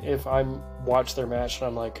 even if I watch their match and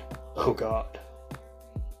I'm like, oh god,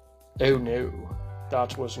 oh no,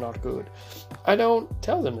 that was not good, I don't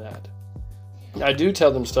tell them that. I do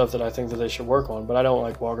tell them stuff that I think that they should work on, but I don't,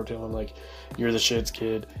 like, walk up to them like, you're the shits,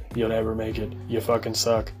 kid, you'll never make it, you fucking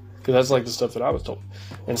suck. Because that's, like, the stuff that I was told.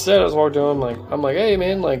 Instead, I was walking to him, like, I'm like, hey,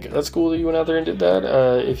 man, like, that's cool that you went out there and did that.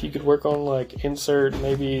 If you could work on, like, insert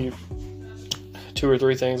maybe 2 or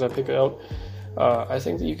 3 things I pick out I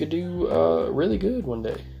think that you could do really good one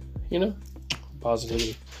day. You know,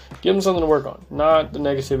 positivity. Give them something to work on, not the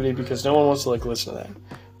negativity, because no one wants to like listen to that.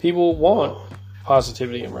 People want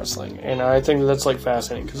positivity in wrestling, and I think that's like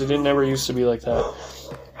fascinating because it didn't never used to be like that,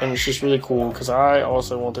 and it's just really cool because I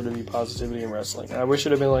also want there to be positivity in wrestling. I wish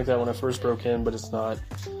it had been like that when I first broke in, but it's not.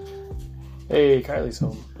 Hey, Kylie's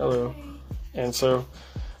home. Hello. And so,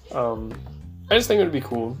 I just think it would be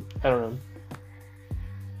cool. I don't know,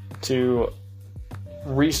 to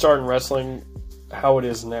restart in wrestling how it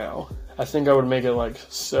is now. I think I would make it like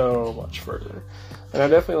so much further, and I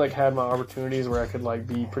definitely like had my opportunities where I could like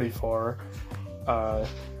be pretty far,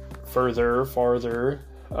 farther,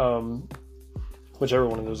 whichever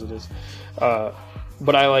one of those it is.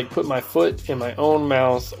 But I like put my foot in my own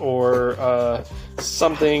mouth, or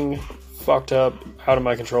something fucked up out of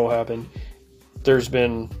my control happened. There's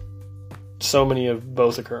been so many of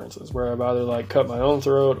both occurrences where I've either like cut my own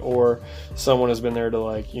throat, or someone has been there to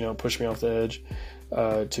like, you know, push me off the edge,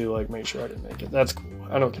 to like make sure I didn't make it. That's cool.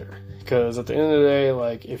 I don't care, because at the end of the day,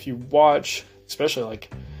 like if you watch, especially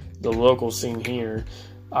like the local scene here,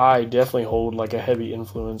 I definitely hold like a heavy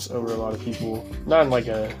influence over a lot of people. Not in like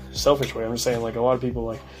a selfish way. I'm just saying like a lot of people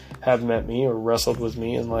like have met me or wrestled with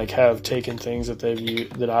me and like have taken things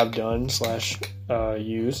that I've done /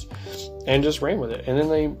 used and just ran with it. And then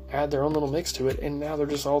they add their own little mix to it, and now they're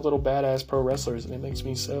just all little badass pro wrestlers, and it makes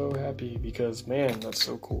me so happy because man, that's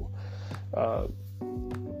so cool. I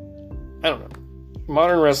don't know.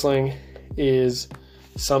 Modern wrestling is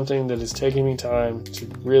something that is taking me time to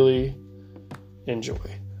really enjoy.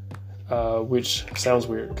 Which sounds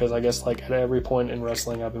weird because I guess like at every point in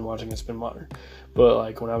wrestling I've been watching it's been modern. But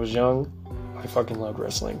like when I was young, I fucking loved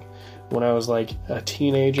wrestling. When I was like a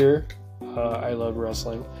teenager, I loved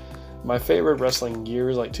wrestling. My favorite wrestling year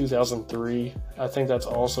is like 2003. I think that's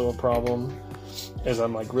also a problem, is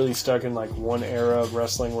I'm like really stuck in like one era of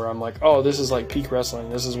wrestling where I'm like, oh, this is like peak wrestling.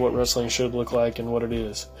 This is what wrestling should look like and what it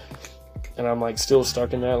is. And I'm like still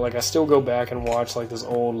stuck in that. Like I still go back and watch like this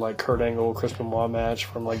old like Kurt Angle, Chris Benoit match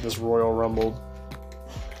from like this Royal Rumble.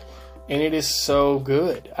 And it is so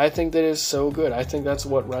good. I think that is so good. I think that's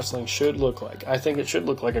what wrestling should look like. I think it should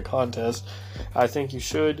look like a contest. I think you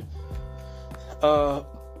should,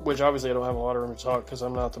 which obviously I don't have a lot of room to talk because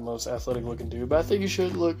I'm not the most athletic looking dude, but I think you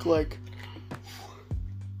should look like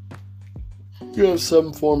you have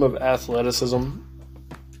some form of athleticism.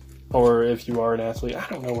 Or if you are an athlete, I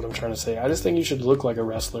don't know what I'm trying to say. I just think you should look like a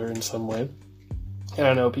wrestler in some way. And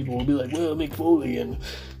I know people will be like, well, Mick Foley and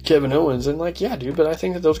Kevin Owens. And like, yeah, dude, but I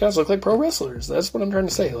think that those guys look like pro wrestlers. That's what I'm trying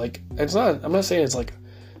to say. Like, I'm not saying it's like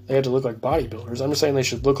they have to look like bodybuilders. I'm just saying they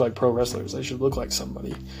should look like pro wrestlers. They should look like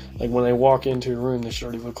somebody. Like when they walk into a room, they should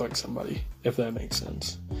already look like somebody, if that makes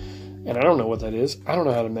sense. And I don't know what that is. I don't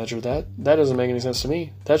know how to measure that. That doesn't make any sense to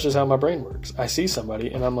me. That's just how my brain works. I see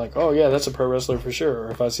somebody and I'm like, oh yeah, that's a pro wrestler for sure. Or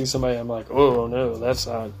if I see somebody, I'm like, oh no, that's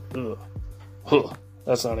not,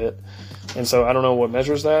 that's not it. And so I don't know what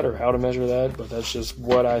measures that or how to measure that, but that's just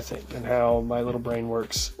what I think and how my little brain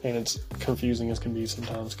works. And it's confusing as can be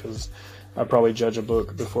sometimes because I probably judge a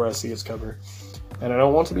book before I see its cover. And I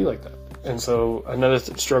don't want to be like that. And so another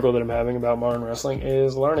struggle that I'm having about modern wrestling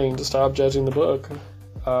is learning to stop judging the book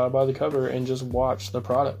by the cover and just watch the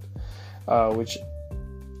product, which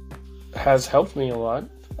has helped me a lot.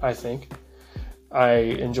 I think I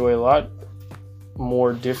enjoy a lot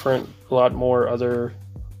more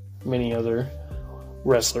many other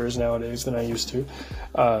wrestlers nowadays than I used to,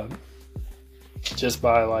 just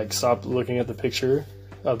by like stop looking at the picture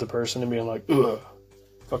of the person and being like, ugh,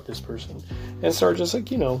 fuck this person, and start just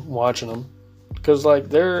like, you know, watching them. Because, like,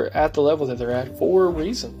 they're at the level that they're at for a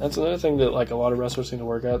reason. That's another thing that, like, a lot of wrestlers seem to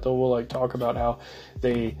work at. They'll, like, talk about how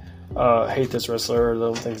they hate this wrestler or they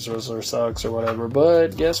don't think this wrestler sucks or whatever.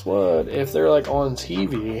 But guess what? If they're, like, on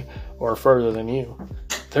TV or further than you,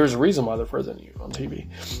 there's a reason why they're further than you on TV.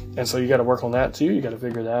 And so you got to work on that, too. You got to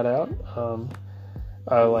figure that out.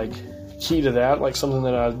 Like, key to that, like, something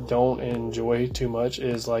that I don't enjoy too much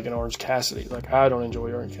is, like, an Orange Cassidy. Like, I don't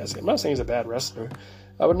enjoy Orange Cassidy. I'm not saying he's a bad wrestler.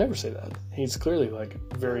 I would never say that. He's clearly, like,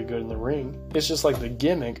 very good in the ring. It's just, like, the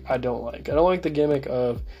gimmick I don't like. I don't like the gimmick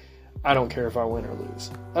of, I don't care if I win or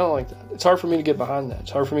lose. I don't like that. It's hard for me to get behind that.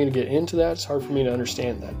 It's hard for me to get into that. It's hard for me to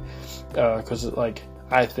understand that. Because, like,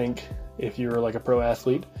 I think if you're, like, a pro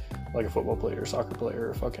athlete, like a football player, soccer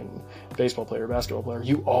player, a fucking baseball player, basketball player,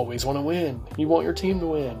 you always want to win. You want your team to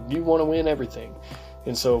win. You want to win everything.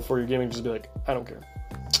 And so for your gimmick, just be like, I don't care.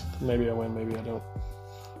 Maybe I win, maybe I don't.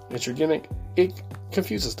 It's your gimmick. It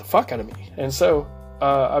confuses the fuck out of me. And so,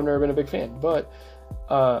 I've never been a big fan. But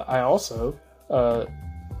I also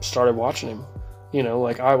started watching him. You know,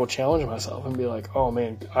 like, I will challenge myself and be like, oh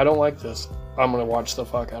man, I don't like this. I'm going to watch the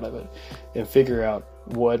fuck out of it and figure out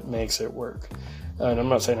what makes it work. And I'm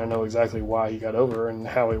not saying I know exactly why he got over and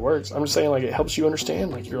how he works. I'm just saying, like, it helps you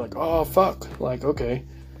understand. Like, you're like, oh, fuck. Like, okay.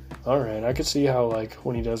 All right. I could see how, like,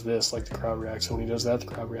 when he does this, like, the crowd reacts. And when he does that, the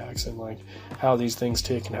crowd reacts. And, like, how these things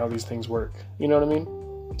tick and how these things work. You know what I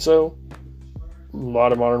mean? So, a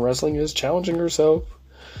lot of modern wrestling is challenging yourself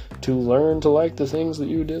to learn to like the things that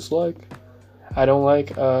you dislike. I don't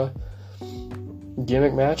like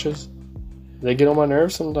gimmick matches. They get on my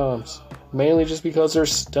nerves sometimes. Mainly just because they're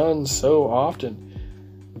done so often.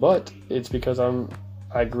 But it's because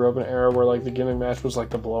I grew up in an era where, like, the gimmick match was like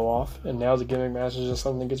the blow off, and now the gimmick match is just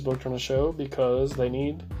something that gets booked on a show because they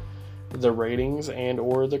need the ratings and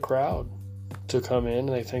or the crowd to come in, and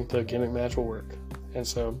they think the gimmick match will work. And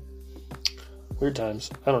so, weird times.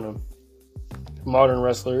 I don't know. Modern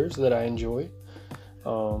wrestlers that I enjoy.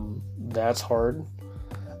 That's hard.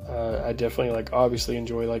 I definitely, like, obviously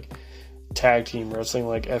enjoy, like, tag team wrestling,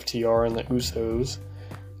 like FTR and the Usos.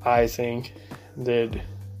 I think that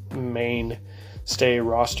mainstay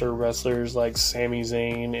roster wrestlers like Sami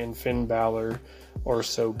Zayn and Finn Balor are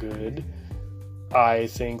so good. I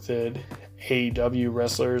think that AEW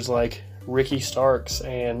wrestlers like Ricky Starks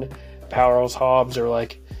and Powerhouse Hobbs are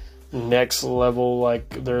like next level,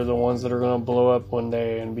 like they're the ones that are going to blow up one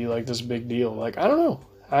day and be like this big deal. Like, I don't know.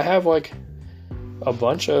 I have like a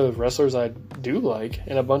bunch of wrestlers I do like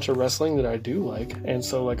and a bunch of wrestling that I do like, and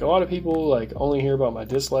so like a lot of people like only hear about my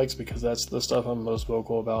dislikes because that's the stuff I'm most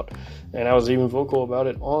vocal about, and I was even vocal about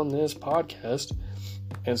it on this podcast.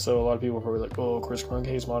 And so a lot of people are probably like, oh, Chris Crunk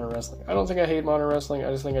hates modern wrestling. I don't think I hate modern wrestling.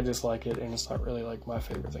 I just think I dislike it, and it's not really like my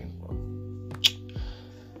favorite thing in the world.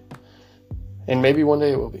 And maybe one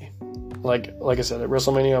day it will be. Like I said, at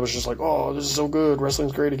WrestleMania I was just like, oh, this is so good,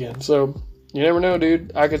 wrestling's great again. So you never know,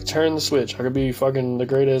 dude. I could turn the switch. I could be fucking the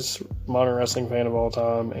greatest modern wrestling fan of all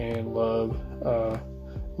time and love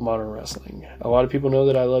modern wrestling. A lot of people know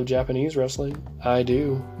that I love Japanese wrestling. I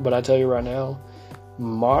do. But I tell you right now,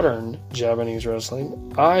 modern Japanese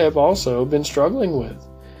wrestling, I have also been struggling with.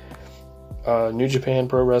 New Japan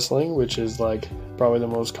Pro Wrestling, which is like probably the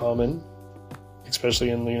most common, especially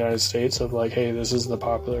in the United States, of like, hey, this is the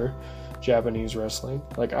popular Japanese wrestling.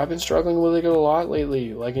 Like, I've been struggling with it a lot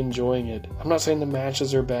lately, like enjoying it. I'm not saying the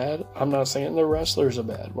matches are bad. I'm not saying the wrestlers are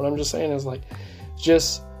bad. What I'm just saying is like,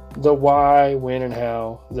 just the why, when, and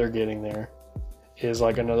how they're getting there is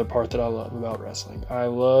like another part that I love about wrestling. I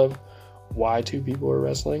love why two people are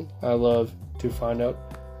wrestling. I love to find out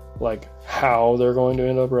like how they're going to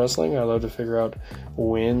end up wrestling. I love to figure out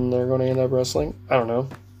when they're going to end up wrestling. I don't know.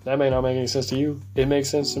 That may not make any sense to you. It makes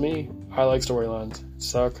sense to me. I like storylines.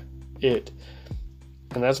 Suck it.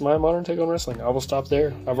 And that's my modern take on wrestling. I will stop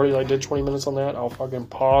there. I've already like did 20 minutes on that. I'll fucking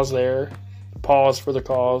pause there. Pause for the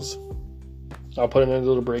cause. I'll put in a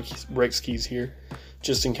little break skis here,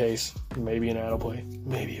 just in case. Maybe an ad will play.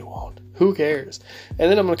 Maybe it won't. Who cares? And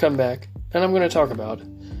then I'm going to come back and I'm going to talk about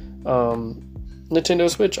Nintendo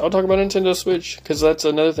Switch. I'll talk about Nintendo Switch because that's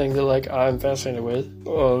another thing that like I'm fascinated with.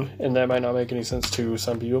 And that might not make any sense to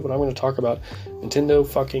some people, but I'm going to talk about Nintendo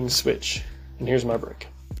fucking Switch. And here's my break.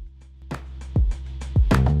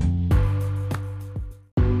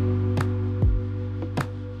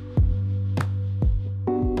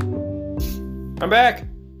 I'm back.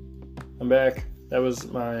 That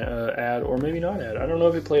was my ad, or maybe not ad. I don't know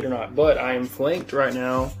if it played or not, but I am flanked right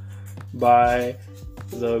now by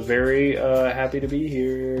the very happy to be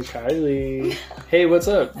here, Kylie. Hey, what's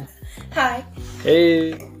up? Hi.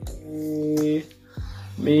 Hey.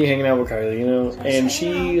 Me hanging out with Kylie, you know, and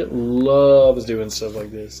she loves doing stuff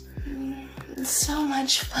like this. So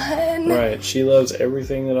much fun. Right. She loves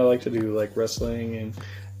everything that I like to do, like wrestling and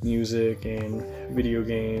music and video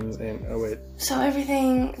games and so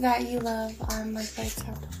everything that you love, I'm like the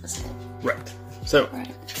exact opposite. Right. So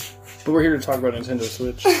but we're here to talk about Nintendo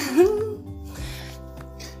Switch. Isn't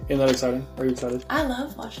that exciting? Are you excited? I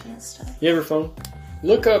love watching this stuff. You have your phone?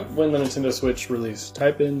 Look up when the Nintendo Switch released.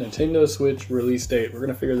 Type in Nintendo Switch release date. We're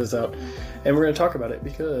going to figure this out. And we're going to talk about it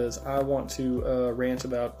because I want to rant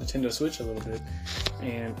about Nintendo Switch a little bit.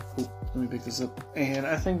 And let me pick this up. And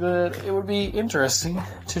I think that it would be interesting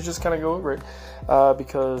to just kind of go over it.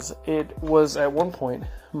 Because it was at one point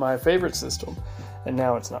my favorite system. And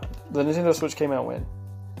now it's not. The Nintendo Switch came out when?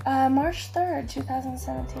 March 3rd,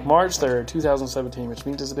 2017. March 3rd, 2017, which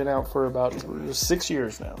means it's been out for about 6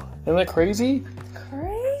 years now. Isn't that crazy?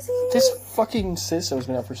 Crazy. This fucking system's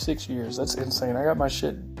been out for 6 years. That's insane. I got my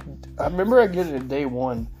shit. I remember I get it at day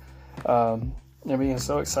one. And being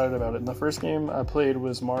so excited about it. And the first game I played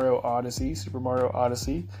was Mario Odyssey, Super Mario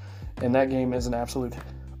Odyssey. And that game is an absolute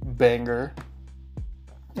banger.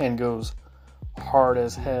 And goes hard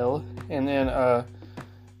as hell. And then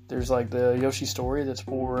there's like the Yoshi Story that's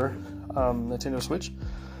for Nintendo Switch.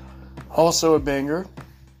 Also a banger.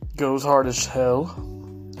 Goes hard as hell.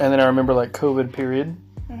 And then I remember like COVID period.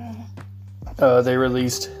 They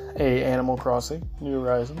released a Animal Crossing New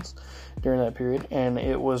Horizons during that period, and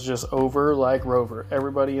it was just over like Rover.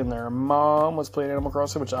 Everybody and their mom was playing Animal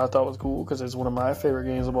Crossing, which I thought was cool because it's one of my favorite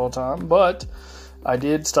games of all time. But I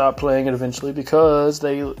did stop playing it eventually because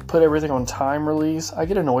they put everything on time release. I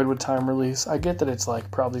get annoyed with time release. I get that it's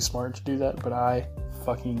like probably smart to do that, but I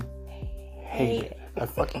fucking hate it. I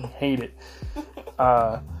fucking hate it.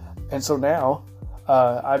 And so now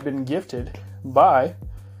I've been gifted by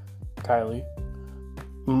Kylie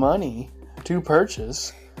money to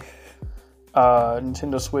purchase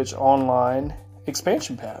Nintendo Switch Online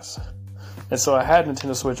expansion pass. And so I had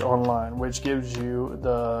Nintendo Switch Online, which gives you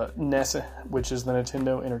the NES, which is the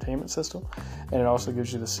Nintendo Entertainment System, and it also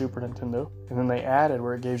gives you the Super Nintendo. And then they added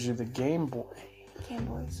where it gives you the Game Boy. Game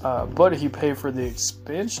Boys. But if you pay for the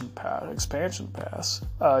expansion pass,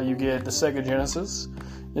 you get the Sega Genesis,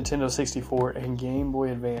 Nintendo 64, and Game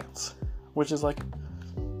Boy Advance, which is like,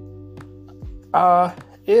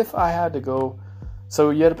 if I had to go,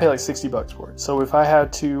 so you had to pay like $60 for it. So if I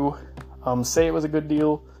had to say it was a good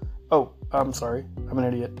deal, oh, I'm sorry, I'm an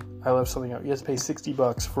idiot. I left something out. You have to pay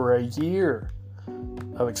 $60 for a year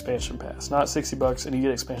of expansion pass, not $60, and you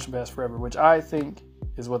get expansion pass forever, which I think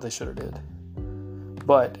is what they should have did.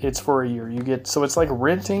 But it's for a year. You get, so it's like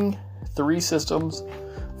renting 3 systems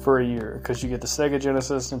for a year because you get the Sega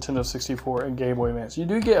Genesis, Nintendo 64, and Game Boy Advance. You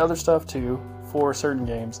do get other stuff too for certain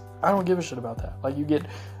games. I don't give a shit about that. Like you get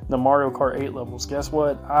the Mario Kart 8 levels. Guess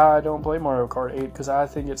what? I don't play Mario Kart 8 because I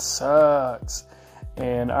think it sucks.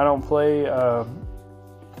 And I don't play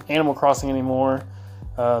Animal Crossing anymore.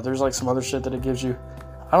 There's like some other shit that it gives you.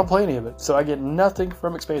 I don't play any of it. So I get nothing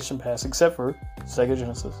from expansion pass except for Sega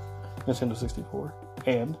Genesis, Nintendo 64,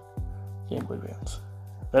 and Game Boy Advance.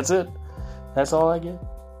 That's it. That's all I get.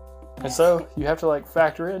 And so you have to like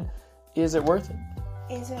factor in, is it worth it?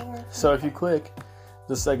 Is it worth it? So if you click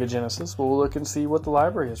the Sega Genesis, we'll look and see what the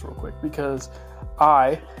library is real quick, because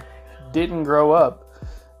I didn't grow up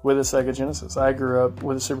with a Sega Genesis. I grew up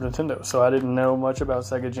with a Super Nintendo, so I didn't know much about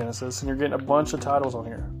Sega Genesis, and you're getting a bunch of titles on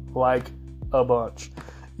here. Like a bunch.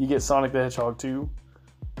 You get Sonic the Hedgehog 2.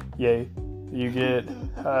 Yay. You get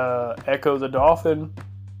Echo the Dolphin.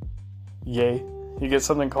 Yay. You get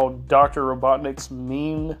something called Dr. Robotnik's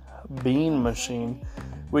Mean Bean Machine,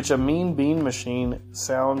 which a mean bean machine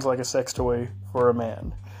sounds like a sex toy for a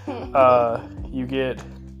man. You get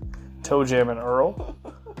Toe Jam and Earl.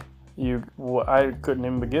 I couldn't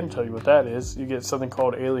even begin to tell you what that is. You get something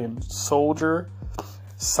called Alien Soldier,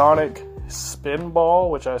 Sonic Spinball,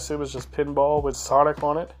 which I assume is just pinball with Sonic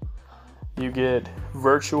on it. You get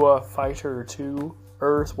Virtua Fighter 2,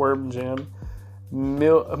 Earthworm Jim,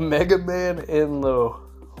 Mega Man and the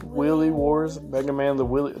Willy Wars, Mega Man the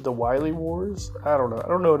Wily Wars. I don't know. I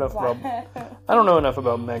don't know enough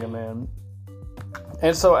about Mega Man.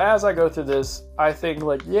 And so as I go through this, I think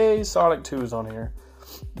like, yay, Sonic 2 is on here.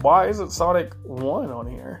 Why isn't Sonic 1 on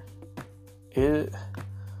here?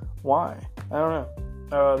 Why? I don't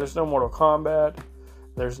know. There's no Mortal Kombat.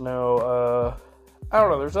 There's no, I don't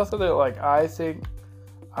know. There's nothing that like I think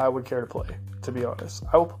I would care to play, to be honest.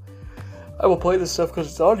 I will play this stuff because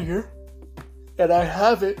it's on here, and I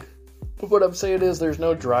have it. But what I'm saying is there's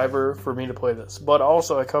no driver for me to play this. But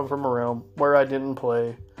also I come from a realm where I didn't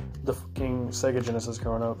play the fucking Sega Genesis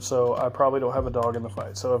growing up, so I probably don't have a dog in the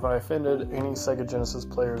fight. So if I offended any Sega Genesis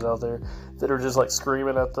players out there that are just like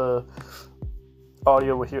screaming at the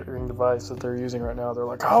audio hearing device that they're using right now, they're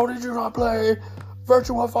like, how did you not play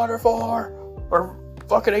Virtua Fighter 4 or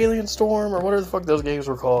fucking Alien Storm or whatever the fuck those games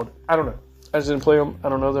were called? I don't know. I just didn't play them. I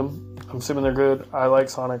don't know them. I'm assuming they're good. I like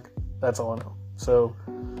Sonic. That's all I know. So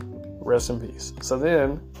rest in peace. So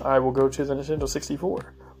then I will go to the Nintendo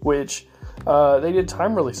 64, which they did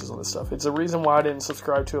time releases on this stuff. It's a reason why I didn't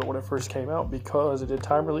subscribe to it when it first came out, because it did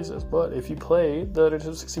time releases. But if you play the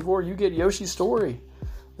Nintendo 64, you get Yoshi's Story.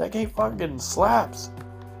 That game fucking slaps.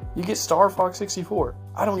 You get Star Fox 64.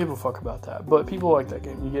 I don't give a fuck about that, but people like that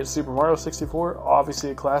game. You get Super Mario 64, obviously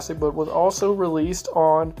a classic, but was also released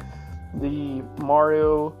on the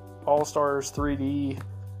Mario All-Stars 3D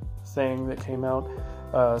thing that came out.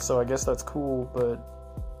 So I guess that's cool, but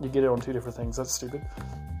you get it on 2 different things. That's stupid.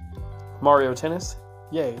 Mario Tennis.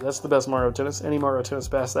 Yay, that's the best Mario Tennis. Any Mario Tennis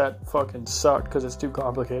past that fucking sucked because it's too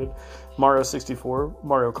complicated. Mario 64,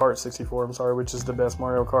 Mario Kart 64, I'm sorry, which is the best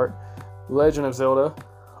Mario Kart. Legend of Zelda,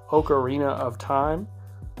 Ocarina of Time.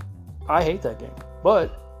 I hate that game,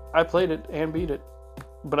 but I played it and beat it,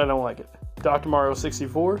 but I don't like it. Dr. Mario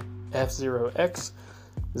 64, F-Zero X,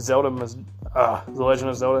 The Legend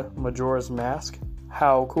of Zelda Majora's Mask.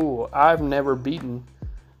 How cool. I've never beaten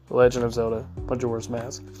The Legend of Zelda Majora's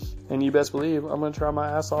Mask, and you best believe I'm going to try my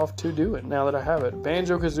ass off to do it now that I have it.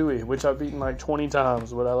 Banjo-Kazooie, which I've beaten like 20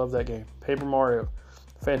 times, but I love that game. Paper Mario,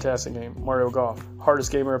 fantastic game. Mario Golf,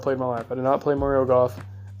 hardest game I ever played in my life. I did not play Mario Golf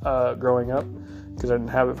growing up because I didn't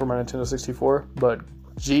have it for my Nintendo 64, but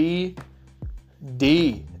GD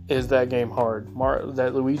is that game hard.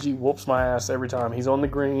 That Luigi whoops my ass every time. He's on the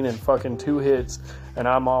green in fucking 2 hits, and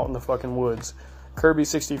I'm out in the fucking woods. Kirby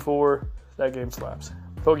 64, that game slaps.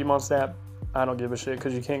 Pokemon Snap, I don't give a shit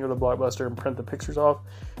because you can't go to Blockbuster and print the pictures off,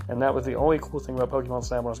 and that was the only cool thing about Pokemon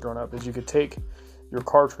Snap when I was growing up, is you could take your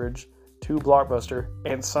cartridge to Blockbuster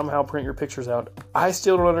and somehow print your pictures out. I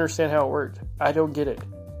still don't understand how it worked. I don't get it.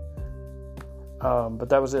 But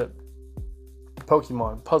that was it.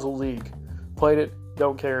 Pokemon Puzzle League, played it,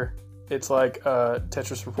 don't care. It's like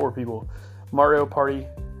Tetris for 4 people. Mario Party,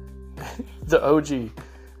 the OG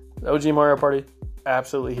Mario Party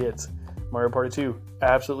absolutely hits. Mario Party 2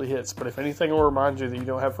 absolutely hits. But if anything will remind you that you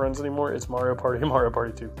don't have friends anymore, it's Mario Party and Mario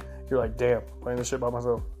Party 2. You're like, damn, playing this shit by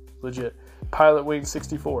myself. Legit. Pilot Wing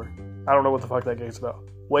 64. I don't know what the fuck that game's about.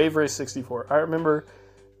 Wave Race 64. I remember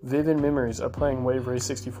vivid memories of playing Wave Race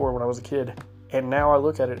 64 when I was a kid. And now I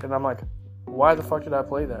look at it and I'm like, why the fuck did I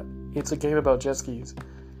play that? It's a game about jet skis.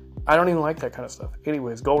 I don't even like that kind of stuff.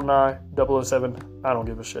 Anyways, GoldenEye, 007, I don't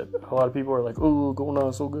give a shit. A lot of people are like, ooh,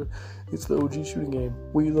 GoldenEye is so good. It's the OG shooting game.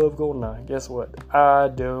 We love GoldenEye. Guess what? I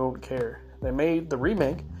don't care. They made the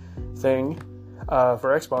remake thing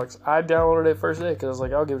for Xbox. I downloaded it first day because I was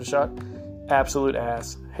like, I'll give it a shot. Absolute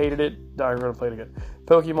ass. Hated it. Not going to play it again.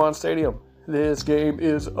 Pokemon Stadium. This game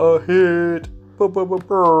is a hit.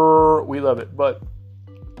 We love it. But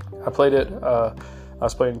I played it. I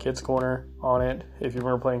was playing Kids Corner on it. If you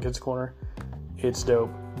remember playing Kids Corner, it's dope.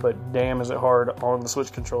 But damn, is it hard on the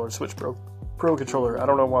Switch controller, Switch Pro controller. I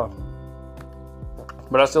don't know why.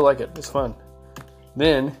 But I still like it. It's fun.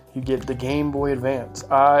 Then you get the Game Boy Advance.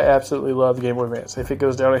 I absolutely love the Game Boy Advance. If it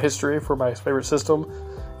goes down in history for my favorite system,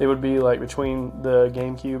 it would be like between the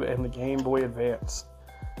GameCube and the Game Boy Advance,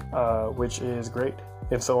 which is great.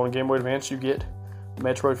 And so on Game Boy Advance, you get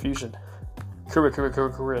Metroid Fusion,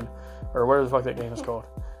 Kurin, or whatever the fuck that game is called.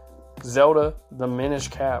 Zelda, The Minish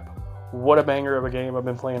Cap. What a banger of a game. I've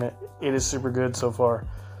been playing it. It is super good so far.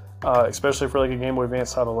 Especially for like a Game Boy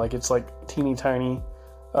Advance title. Like, it's like teeny tiny.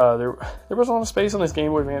 There was a lot of space on these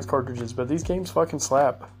Game Boy Advance cartridges, but these games fucking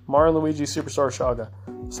slap. Mario and Luigi Superstar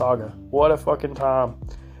Saga. What a fucking time.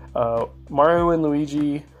 Mario and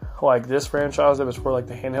Luigi, like this franchise that was for like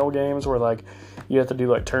the handheld games where like you have to do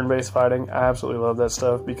like turn-based fighting. I absolutely love that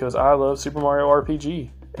stuff because I love Super Mario RPG.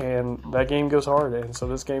 And that game goes hard, and so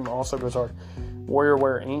this game also goes hard.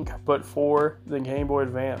 WarioWare Inc., but for the Game Boy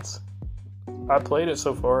Advance. I played it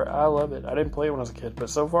so far. I love it. I didn't play it when I was a kid, but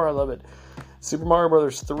so far I love it. Super Mario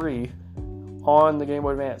Bros. 3 on the Game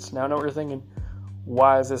Boy Advance. Now I know what you're thinking.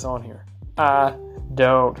 Why is this on here? I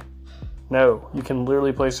don't know. You can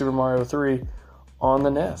literally play Super Mario 3 on the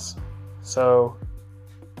NES. So,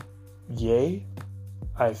 yay,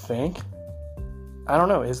 I think. I don't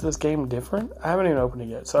know. Is this game different? I haven't even opened it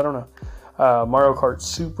yet, so I don't know. Mario Kart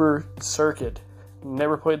Super Circuit.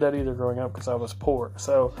 Never played that either growing up because I was poor.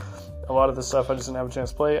 So a lot of the stuff I just didn't have a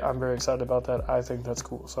chance to play. I'm very excited about that. I think that's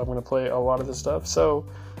cool. So I'm going to play a lot of this stuff. So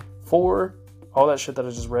for all that shit that I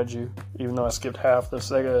just read you, even though I skipped over half the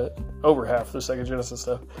Sega Genesis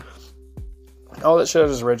stuff, all that shit I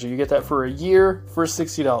just read you, you get that for a year for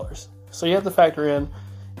 $60. So you have to factor in,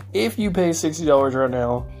 if you pay $60 right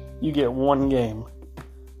now, you get one game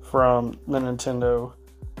from the Nintendo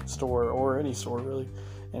store, or any store really.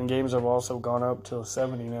 And games have also gone up to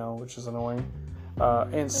 $70 now, which is annoying.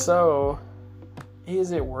 And so,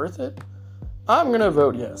 is it worth it? I'm going to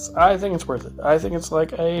vote yes. I think it's worth it. I think it's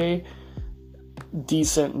like a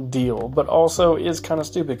decent deal, but also is kind of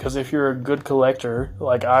stupid, because if you're a good collector,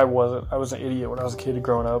 like I was an idiot when I was a kid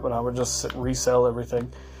growing up, and I would just resell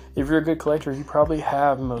everything. If you're a good collector, you probably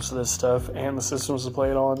have most of this stuff and the systems to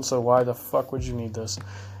play it on, so why the fuck would you need this?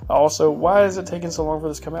 Also, why is it taking so long for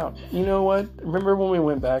this to come out? You know what? Remember when we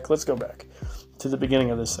went back? Let's go back to the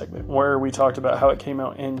beginning of this segment, where we talked about how it came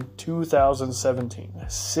out in 2017.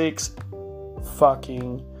 6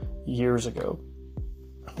 fucking years ago.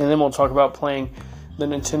 And then we'll talk about playing the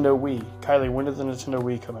Nintendo Wii. Kylie, when did the Nintendo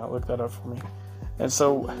Wii come out? Look that up for me. And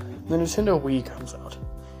so, the Nintendo Wii comes out.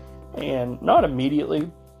 And not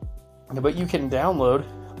immediately, but you can download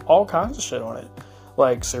all kinds of shit on it.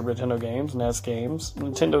 Like Super Nintendo games, NES games,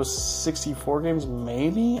 Nintendo 64 games,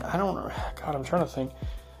 maybe? I don't know. God, I'm trying to think.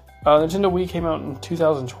 Nintendo Wii came out in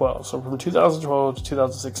 2012. So from 2012 to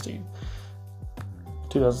 2016.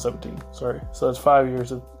 2017, sorry. So that's 5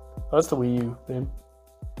 years. That's the Wii U, babe.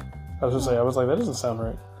 I was going to say, I was like, that doesn't sound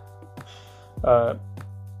right.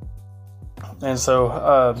 And so...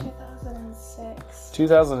 2006.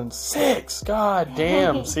 2006! God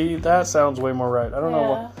damn! See, that sounds way more right. I don't know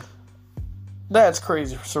what... That's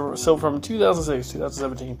crazy. So from 2006 to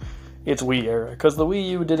 2017, it's Wii era. Because the Wii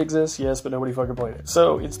U did exist, yes, but nobody fucking played it.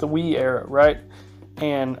 So it's the Wii era, right?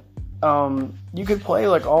 And you could play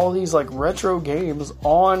like all these like retro games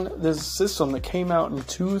on this system that came out in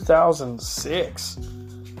 2006.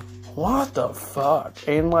 What the fuck?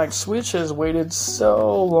 And like Switch has waited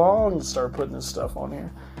so long to start putting this stuff on here.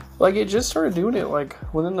 Like it just started doing it like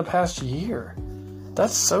within the past year.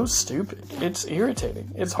 That's so stupid. It's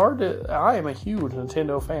irritating. It's hard to... I am a huge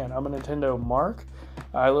Nintendo fan. I'm a Nintendo mark.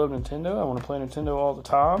 I love Nintendo. I want to play Nintendo all the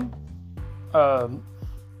time.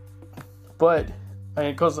 But,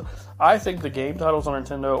 because I think the game titles on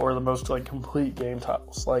Nintendo are the most, like, complete game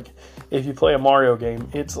titles. Like, if you play a Mario game,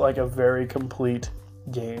 it's, like, a very complete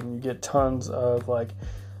game. You get tons of, like...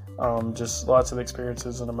 just lots of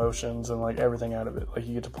experiences and emotions and like everything out of it. Like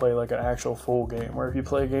you get to play like an actual full game. Where if you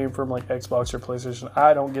play a game from like Xbox or PlayStation,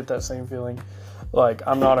 I don't get that same feeling. Like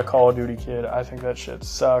I'm not a Call of Duty kid. I think that shit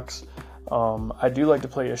sucks. I do like to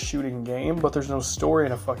play a shooting game, but there's no story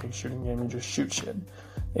in a fucking shooting game. You just shoot shit.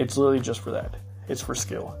 It's literally just for that. It's for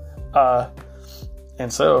skill.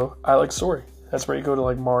 And so I like story. That's where you go to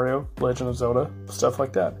like Mario, Legend of Zelda, stuff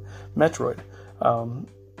like that. Metroid,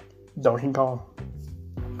 Donkey Kong.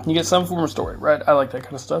 You get some form of story, right? I like that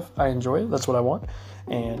kind of stuff. I enjoy it. That's what I want.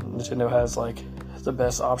 And Nintendo has, like, the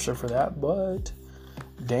best option for that. But,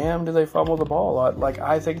 damn, do they fumble the ball a lot. Like,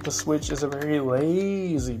 I think the Switch is a very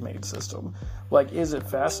lazy-made system. Like, is it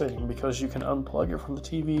fascinating? Because you can unplug it from the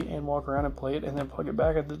TV and walk around and play it, and then plug it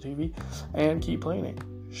back at the TV and keep playing it.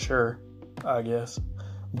 Sure, I guess.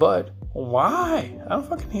 But, why? I don't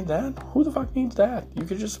fucking need that. Who the fuck needs that? You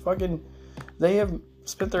could just fucking... They have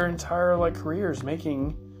spent their entire, like, careers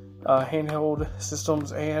making... handheld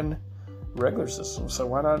systems and regular systems. So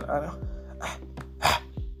why not?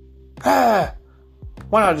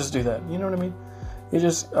 Why not just do that? You know what I mean? You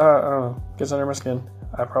just I don't know. Gets under my skin.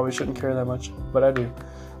 I probably shouldn't care that much, but I do.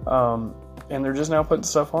 And they're just now putting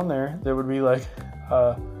stuff on there that would be like,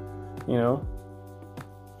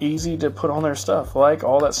 easy to put on their stuff, like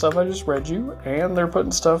all that stuff I just read you. And they're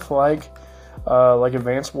putting stuff like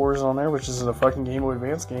Advance Wars on there, which is a fucking Game Boy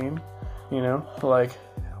Advance game. You know, like.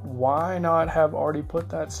 Why not have already put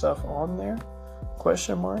that stuff on there?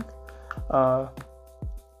 Question mark.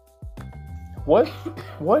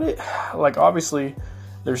 Like obviously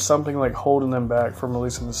there's something like holding them back from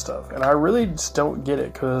releasing this stuff. And I really just don't get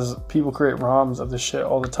it because people create ROMs of this shit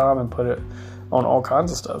all the time and put it on all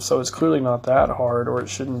kinds of stuff. So it's clearly not that hard, or it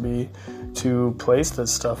shouldn't be, to place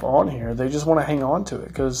this stuff on here. They just want to hang on to it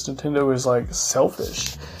because Nintendo is like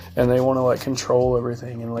selfish. And they want to like control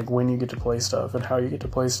everything and like when you get to play stuff and how you get to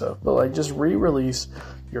play stuff. But like just re-release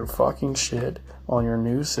your fucking shit on your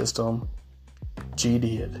new system.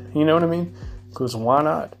 GD it. You know what I mean? Because why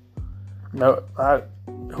not? No,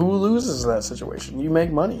 who loses that situation? You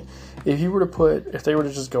make money. If they were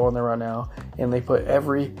to just go on there right now and they put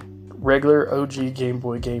every regular OG Game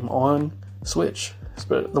Boy game on Switch,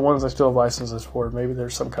 but the ones I still have licenses for, maybe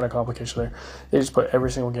there's some kind of complication there. They just put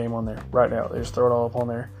every single game on there right now. They just throw it all up on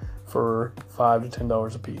there for $5 to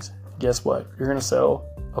 $10 a piece. Guess what? You're going to sell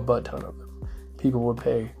a butt ton of them. People would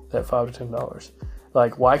pay that $5 to $10.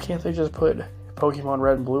 Like, why can't they just put Pokemon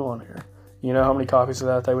Red and Blue on here? You know how many copies of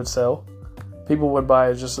that they would sell? People would buy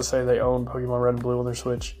it just to say they own Pokemon Red and Blue on their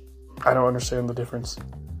Switch. I don't understand the difference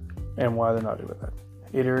and why they're not doing that.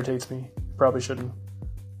 It irritates me. Probably shouldn't,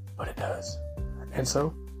 but it does. And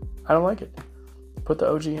so, I don't like it. Put the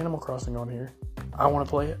OG Animal Crossing on here. I want to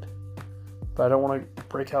play it. But I don't want to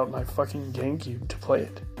break out my fucking GameCube to play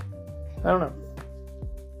it. I don't know.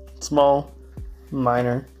 Small,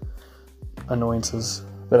 minor annoyances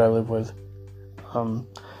that I live with.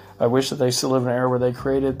 I wish that they still live in an era where they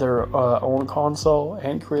created their own console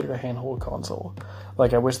and created a handheld console.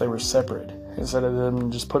 Like, I wish they were separate instead of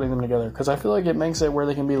them just putting them together. Because I feel like it makes it where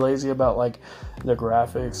they can be lazy about, like, the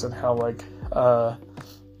graphics and how, like,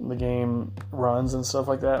 the game runs and stuff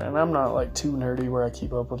like that. And I'm not, like, too nerdy where I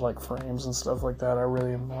keep up with, like, frames and stuff like that. I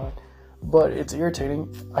really am not. But it's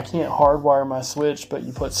irritating. I can't hardwire my Switch, but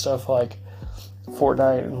you put stuff like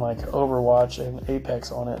Fortnite and, like, Overwatch and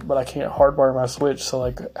Apex on it. But I can't hardwire my Switch, so,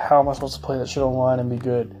 like, how am I supposed to play that shit online and be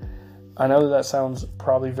good? I know that sounds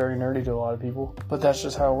probably very nerdy to a lot of people, but that's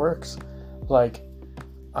just how it works. Like,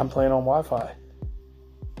 I'm playing on Wi-Fi.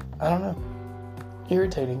 I don't know.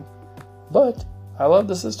 Irritating. But I love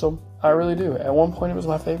the system. I really do. At one point, it was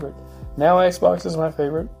my favorite. Now Xbox is my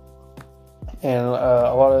favorite. And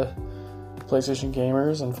a lot of PlayStation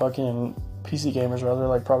gamers and fucking PC gamers, rather,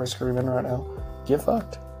 like, probably screaming right now, get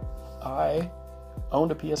fucked. I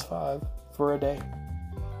owned a PS5 for a day.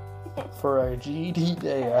 For a GD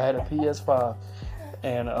day, I had a PS5.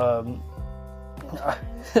 And,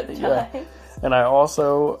 yeah. And I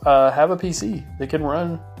also have a PC that can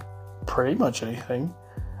run pretty much anything.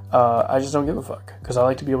 I just don't give a fuck. Because I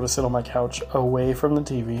like to be able to sit on my couch away from the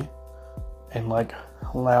TV and, like,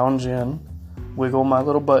 lounge in, wiggle my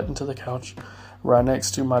little butt into the couch right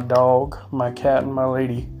next to my dog, my cat, and my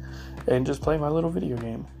lady, and just play my little video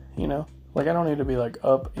game, you know? Like, I don't need to be, like,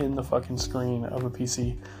 up in the fucking screen of a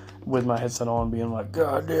PC with my headset on being like,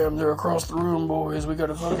 God damn, they're across the room, boys, we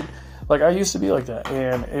gotta fucking... Like, I used to be like that,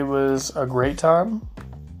 and it was a great time,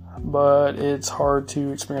 but it's hard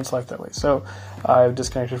to experience life that way. So, I've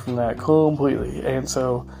disconnected from that completely, and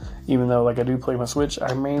so, even though, like, I do play my Switch,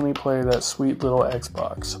 I mainly play that sweet little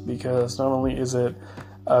Xbox, because not only is it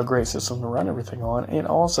a great system to run everything on, it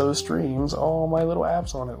also streams all my little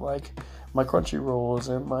apps on it, like my Crunchyrolls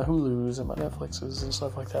and my Hulus and my Netflixes and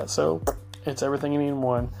stuff like that. So it's everything you need in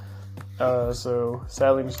one. So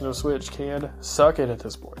sadly, Nintendo Switch can suck it at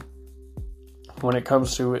this point when it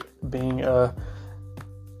comes to it being a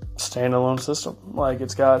standalone system. Like,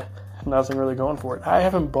 it's got nothing really going for it. I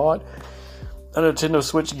haven't bought a Nintendo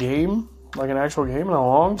Switch game, like an actual game, in a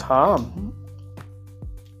long time.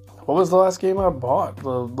 What was the last game I bought?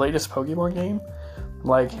 The latest Pokemon game?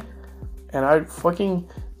 Like, and I fucking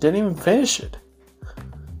didn't even finish it.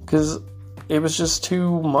 Because it was just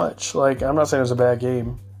too much. Like, I'm not saying it was a bad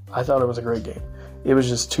game. I thought it was a great game. It was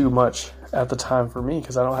just too much at the time for me,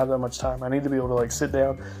 because I don't have that much time. I need to be able to, like, sit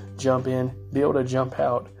down, jump in, be able to jump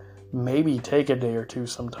out, maybe take a day or two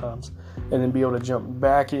sometimes, and then be able to jump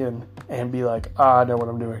back in and be like, I know what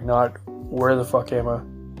I'm doing. Not, where the fuck am I?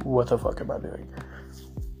 What the fuck am I doing?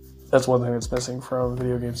 That's one thing that's missing from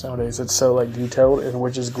video games nowadays. It's so, like, detailed, and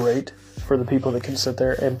which is great for the people that can sit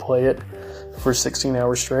there and play it for 16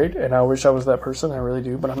 hours straight. And I wish I was that person. I really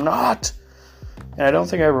do, but I'm not. And I don't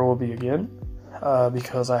think I ever will be again,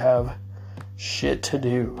 because I have shit to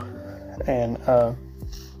do. And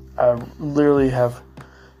I literally have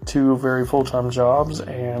 2 very full-time jobs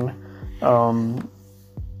and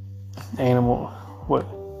animal. What?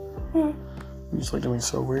 You just looked at me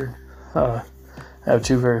so weird. I have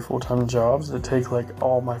 2 very full-time jobs that take, like,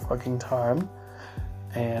 all my fucking time.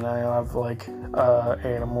 And I have, like,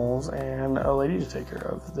 animals and a lady to take care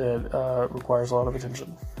of that requires a lot of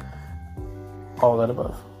attention. All that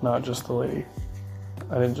above, not just the lady.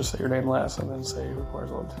 I didn't just say your name last and then say it requires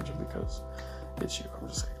a lot of attention because it's you. I'm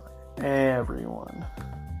just saying, like, everyone.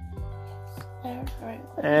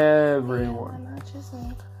 Everyone. Yeah, not just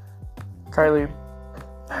me. Kylie,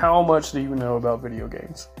 how much do you know about video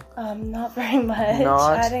games? Not very much.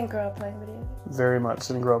 I didn't grow up playing video games. Very much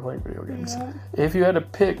didn't grow up playing video games. No. If you had to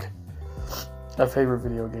pick a favorite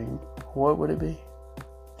video game, what would it be?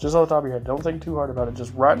 Just off the top of your head. Don't think too hard about it.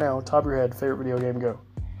 Just right now, top of your head, favorite video game, go.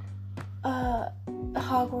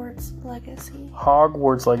 Hogwarts Legacy.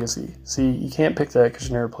 Hogwarts Legacy. See, you can't pick that because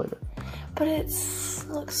you never played it. But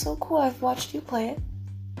looks so cool. I've watched you play it.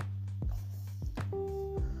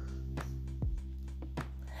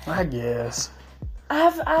 I guess.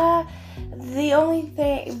 The only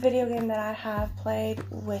video game that I have played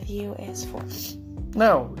with you is Fortnite.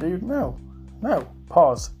 No, dude, no.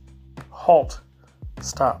 Pause. Halt.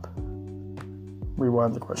 Stop.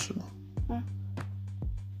 Rewind the question.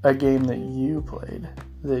 A game that you played,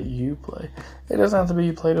 that you play. It doesn't have to be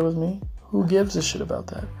you played it with me. Who gives a shit about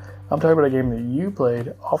that? I'm talking about a game that you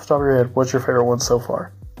played. Off the top of your head, what's your favorite one so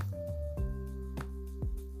far?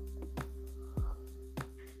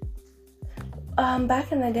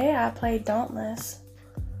 Back in the day, I played Dauntless,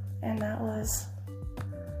 and that was...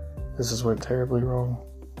 This has went terribly wrong.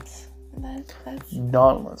 That's...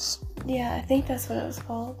 Dauntless. Yeah, I think that's what it was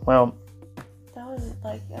called. Well... That was,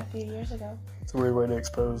 like, a few years ago. It's a weird way to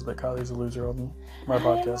expose that Kylie's a loser on my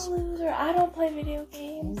podcast. I'm a loser. I don't play video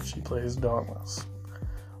games. She plays Dauntless.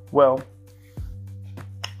 Well,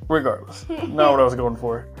 regardless. Not what I was going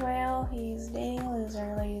for. Well, he's dating a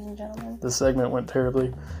loser, ladies and gentlemen. This segment went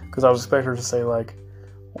terribly because I was expecting her to say, like,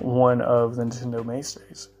 one of the Nintendo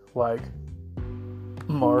mainstays. Like,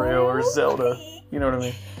 Mario or Zelda. You know what I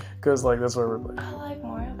mean? Because, like, that's what we're playing. I like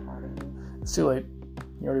Mario Party. It's too late.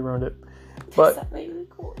 You already ruined it. But, that really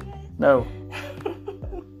cool yet? No.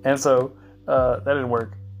 And so, that didn't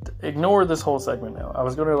work. Ignore this whole segment now. I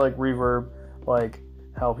was going to, like, reverb, like,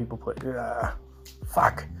 how people play.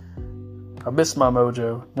 Fuck. I missed my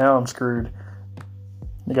mojo. Now I'm screwed.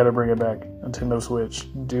 They got to bring it back. Nintendo Switch.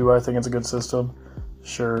 Do I think it's a good system?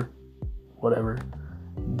 Sure. Whatever.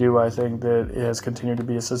 Do I think that it has continued to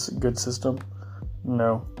be a good system?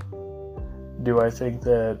 No. Do I think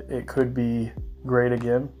that it could be great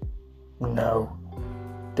again? No.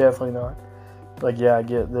 Definitely not. Like, yeah, I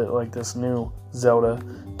get that, like, this new Zelda,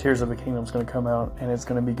 Tears of the Kingdom, is going to come out, and it's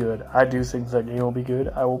going to be good. I do think that game will be good.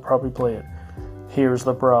 I will probably play it. Here's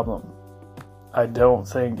the problem. I don't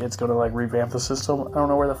think it's going to, like, revamp the system. I don't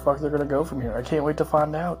know where the fuck they're going to go from here. I can't wait to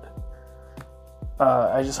find out.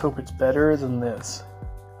 I just hope it's better than this.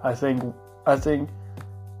 I think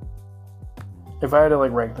if I had to,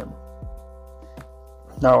 like, rank them,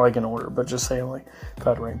 not, like, in order, but just saying, like, if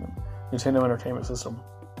I had to rank them, Nintendo Entertainment System,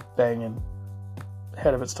 banging,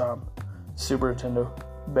 ahead of its time. Super Nintendo,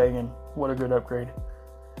 banging, what a good upgrade.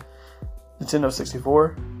 Nintendo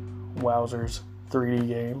 64, wowzers, 3D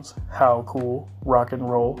games, how cool, rock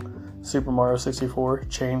and roll. Super Mario 64,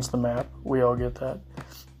 changed the map, we all get that.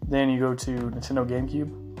 Then you go to Nintendo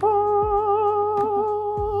GameCube.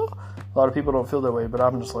 A lot of people don't feel that way, but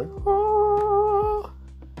I'm just like,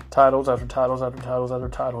 titles after titles after titles after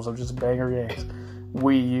titles of just banger games.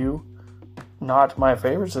 Wii U, not my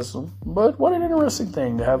favorite system, but what an interesting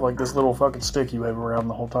thing to have, like, this little fucking stick you have around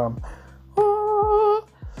the whole time.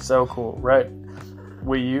 So cool, right?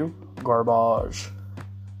 Wii U, garbage.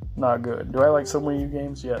 Not good. Do I like some Wii U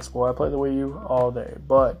games? Yes. Will I play the Wii U all day?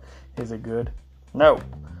 But is it good? No.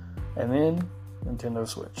 And then Nintendo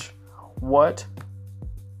Switch. What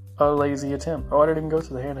a lazy attempt. Oh, I didn't even go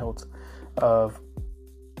through the handhelds of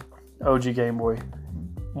OG Game Boy.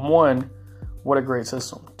 1, what a great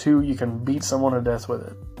system. 2, you can beat someone to death with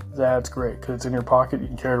it. That's great, because it's in your pocket, you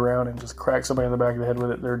can carry it around and just crack somebody in the back of the head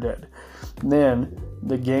with it, they're dead. Then,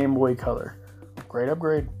 the Game Boy Color. Great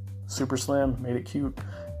upgrade. Super slim, made it cute.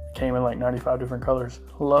 Came in like 95 different colors.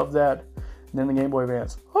 Love that. Then the Game Boy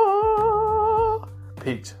Advance.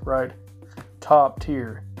 Peaked, right? Top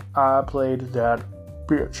tier. I played that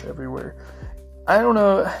bitch everywhere. I don't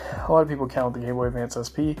know, a lot of people count the Game Boy Advance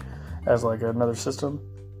SP as like another system.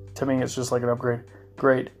 To me, it's just like an upgrade.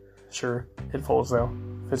 Great, sure, it folds now,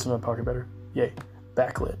 fits in my pocket better. Yay,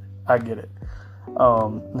 backlit, I get it.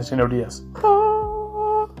 Nintendo DS,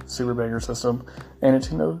 super banger system, and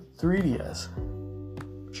Nintendo 3DS.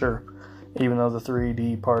 Sure, even though the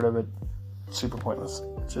 3D part of it, super pointless.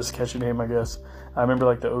 Just catchy name, I guess. I remember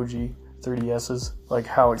like the OG 3DSs, like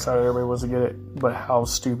how excited everybody was to get it, but how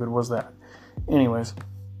stupid was that? Anyways,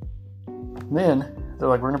 then they're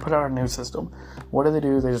like, we're going to put out a new system. What do? They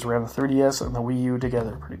just ran the 3DS and the Wii U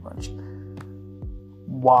together, pretty much.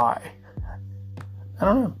 Why? I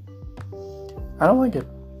don't know. I don't like it.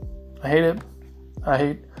 I hate it.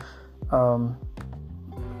 I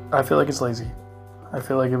feel like it's lazy. I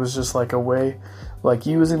feel like it was just like a way, like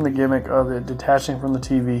using the gimmick of it detaching from the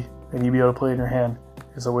TV and you be able to play it in your hand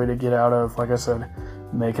is a way to get out of, like I said,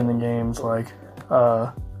 making the games like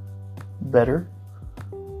better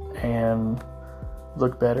and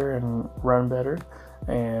look better and run better,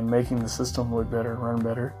 and making the system look better and run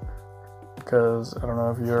better. Because I don't know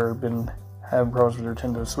if you've ever been having problems with your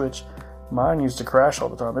Nintendo Switch. Mine used to crash all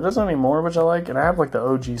the time. It doesn't anymore, which I like, and I have like the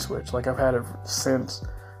OG Switch. Like I've had it since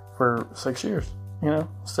for 6 years. You know,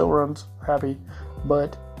 still runs happy,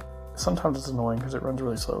 but sometimes it's annoying because it runs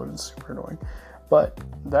really slow and it's super annoying. But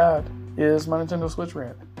that is my Nintendo Switch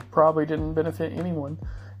rant. Probably didn't benefit anyone,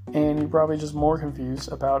 and you're probably just more confused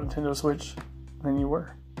about Nintendo Switch than you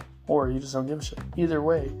were. Or you just don't give a shit. Either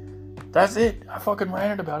way, that's it. I fucking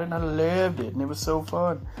ranted about it and I loved it, and it was so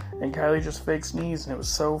fun. And Kylie just fake sneezed and it was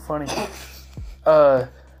so funny. So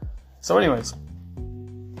anyways,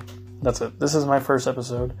 that's it. This is my first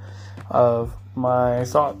episode of my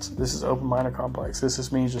thoughts. This is Open Minded Complex. This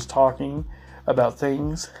is me just talking about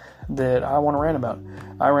things that I want to rant about.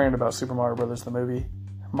 I ranted about Super Mario Brothers, the movie,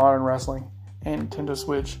 modern wrestling, and Nintendo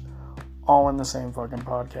Switch, all in the same fucking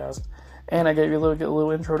podcast. And I gave you a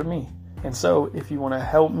little intro to me. And so, if you want to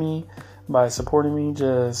help me by supporting me,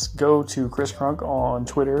 just go to Chris Crunk on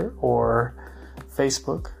Twitter or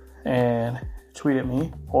Facebook and tweet at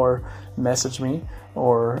me or message me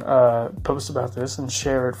or post about this and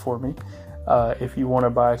share it for me. If you want to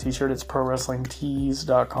buy a t-shirt, it's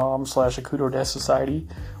prowrestlingtees.com/Akuto Death Society,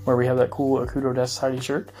 where we have that cool Akuto Death Society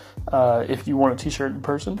shirt. If you want a t-shirt in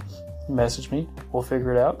person, message me. We'll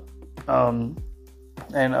figure it out.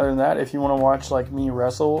 And other than that, if you want to watch like me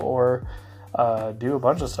wrestle or do a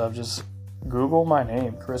bunch of stuff, just Google my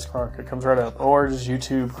name, Chris Crunk. It comes right up. Or just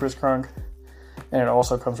YouTube Chris Crunk, and it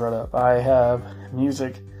also comes right up. I have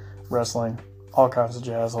music, wrestling, all kinds of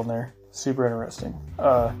jazz on there. Super interesting.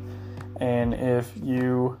 And if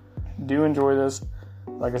you do enjoy this,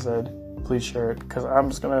 like I said, please share it, because I'm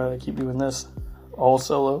just gonna keep doing this all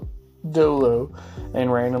solo, dolo,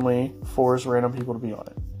 and randomly force random people to be on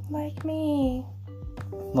it. Like me.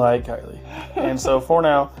 Like Kylie. And so for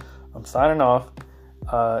now, I'm signing off.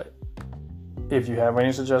 If you have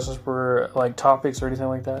any suggestions for like topics or anything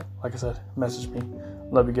like that, like I said, message me.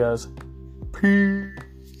 Love you guys.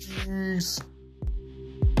 Peace.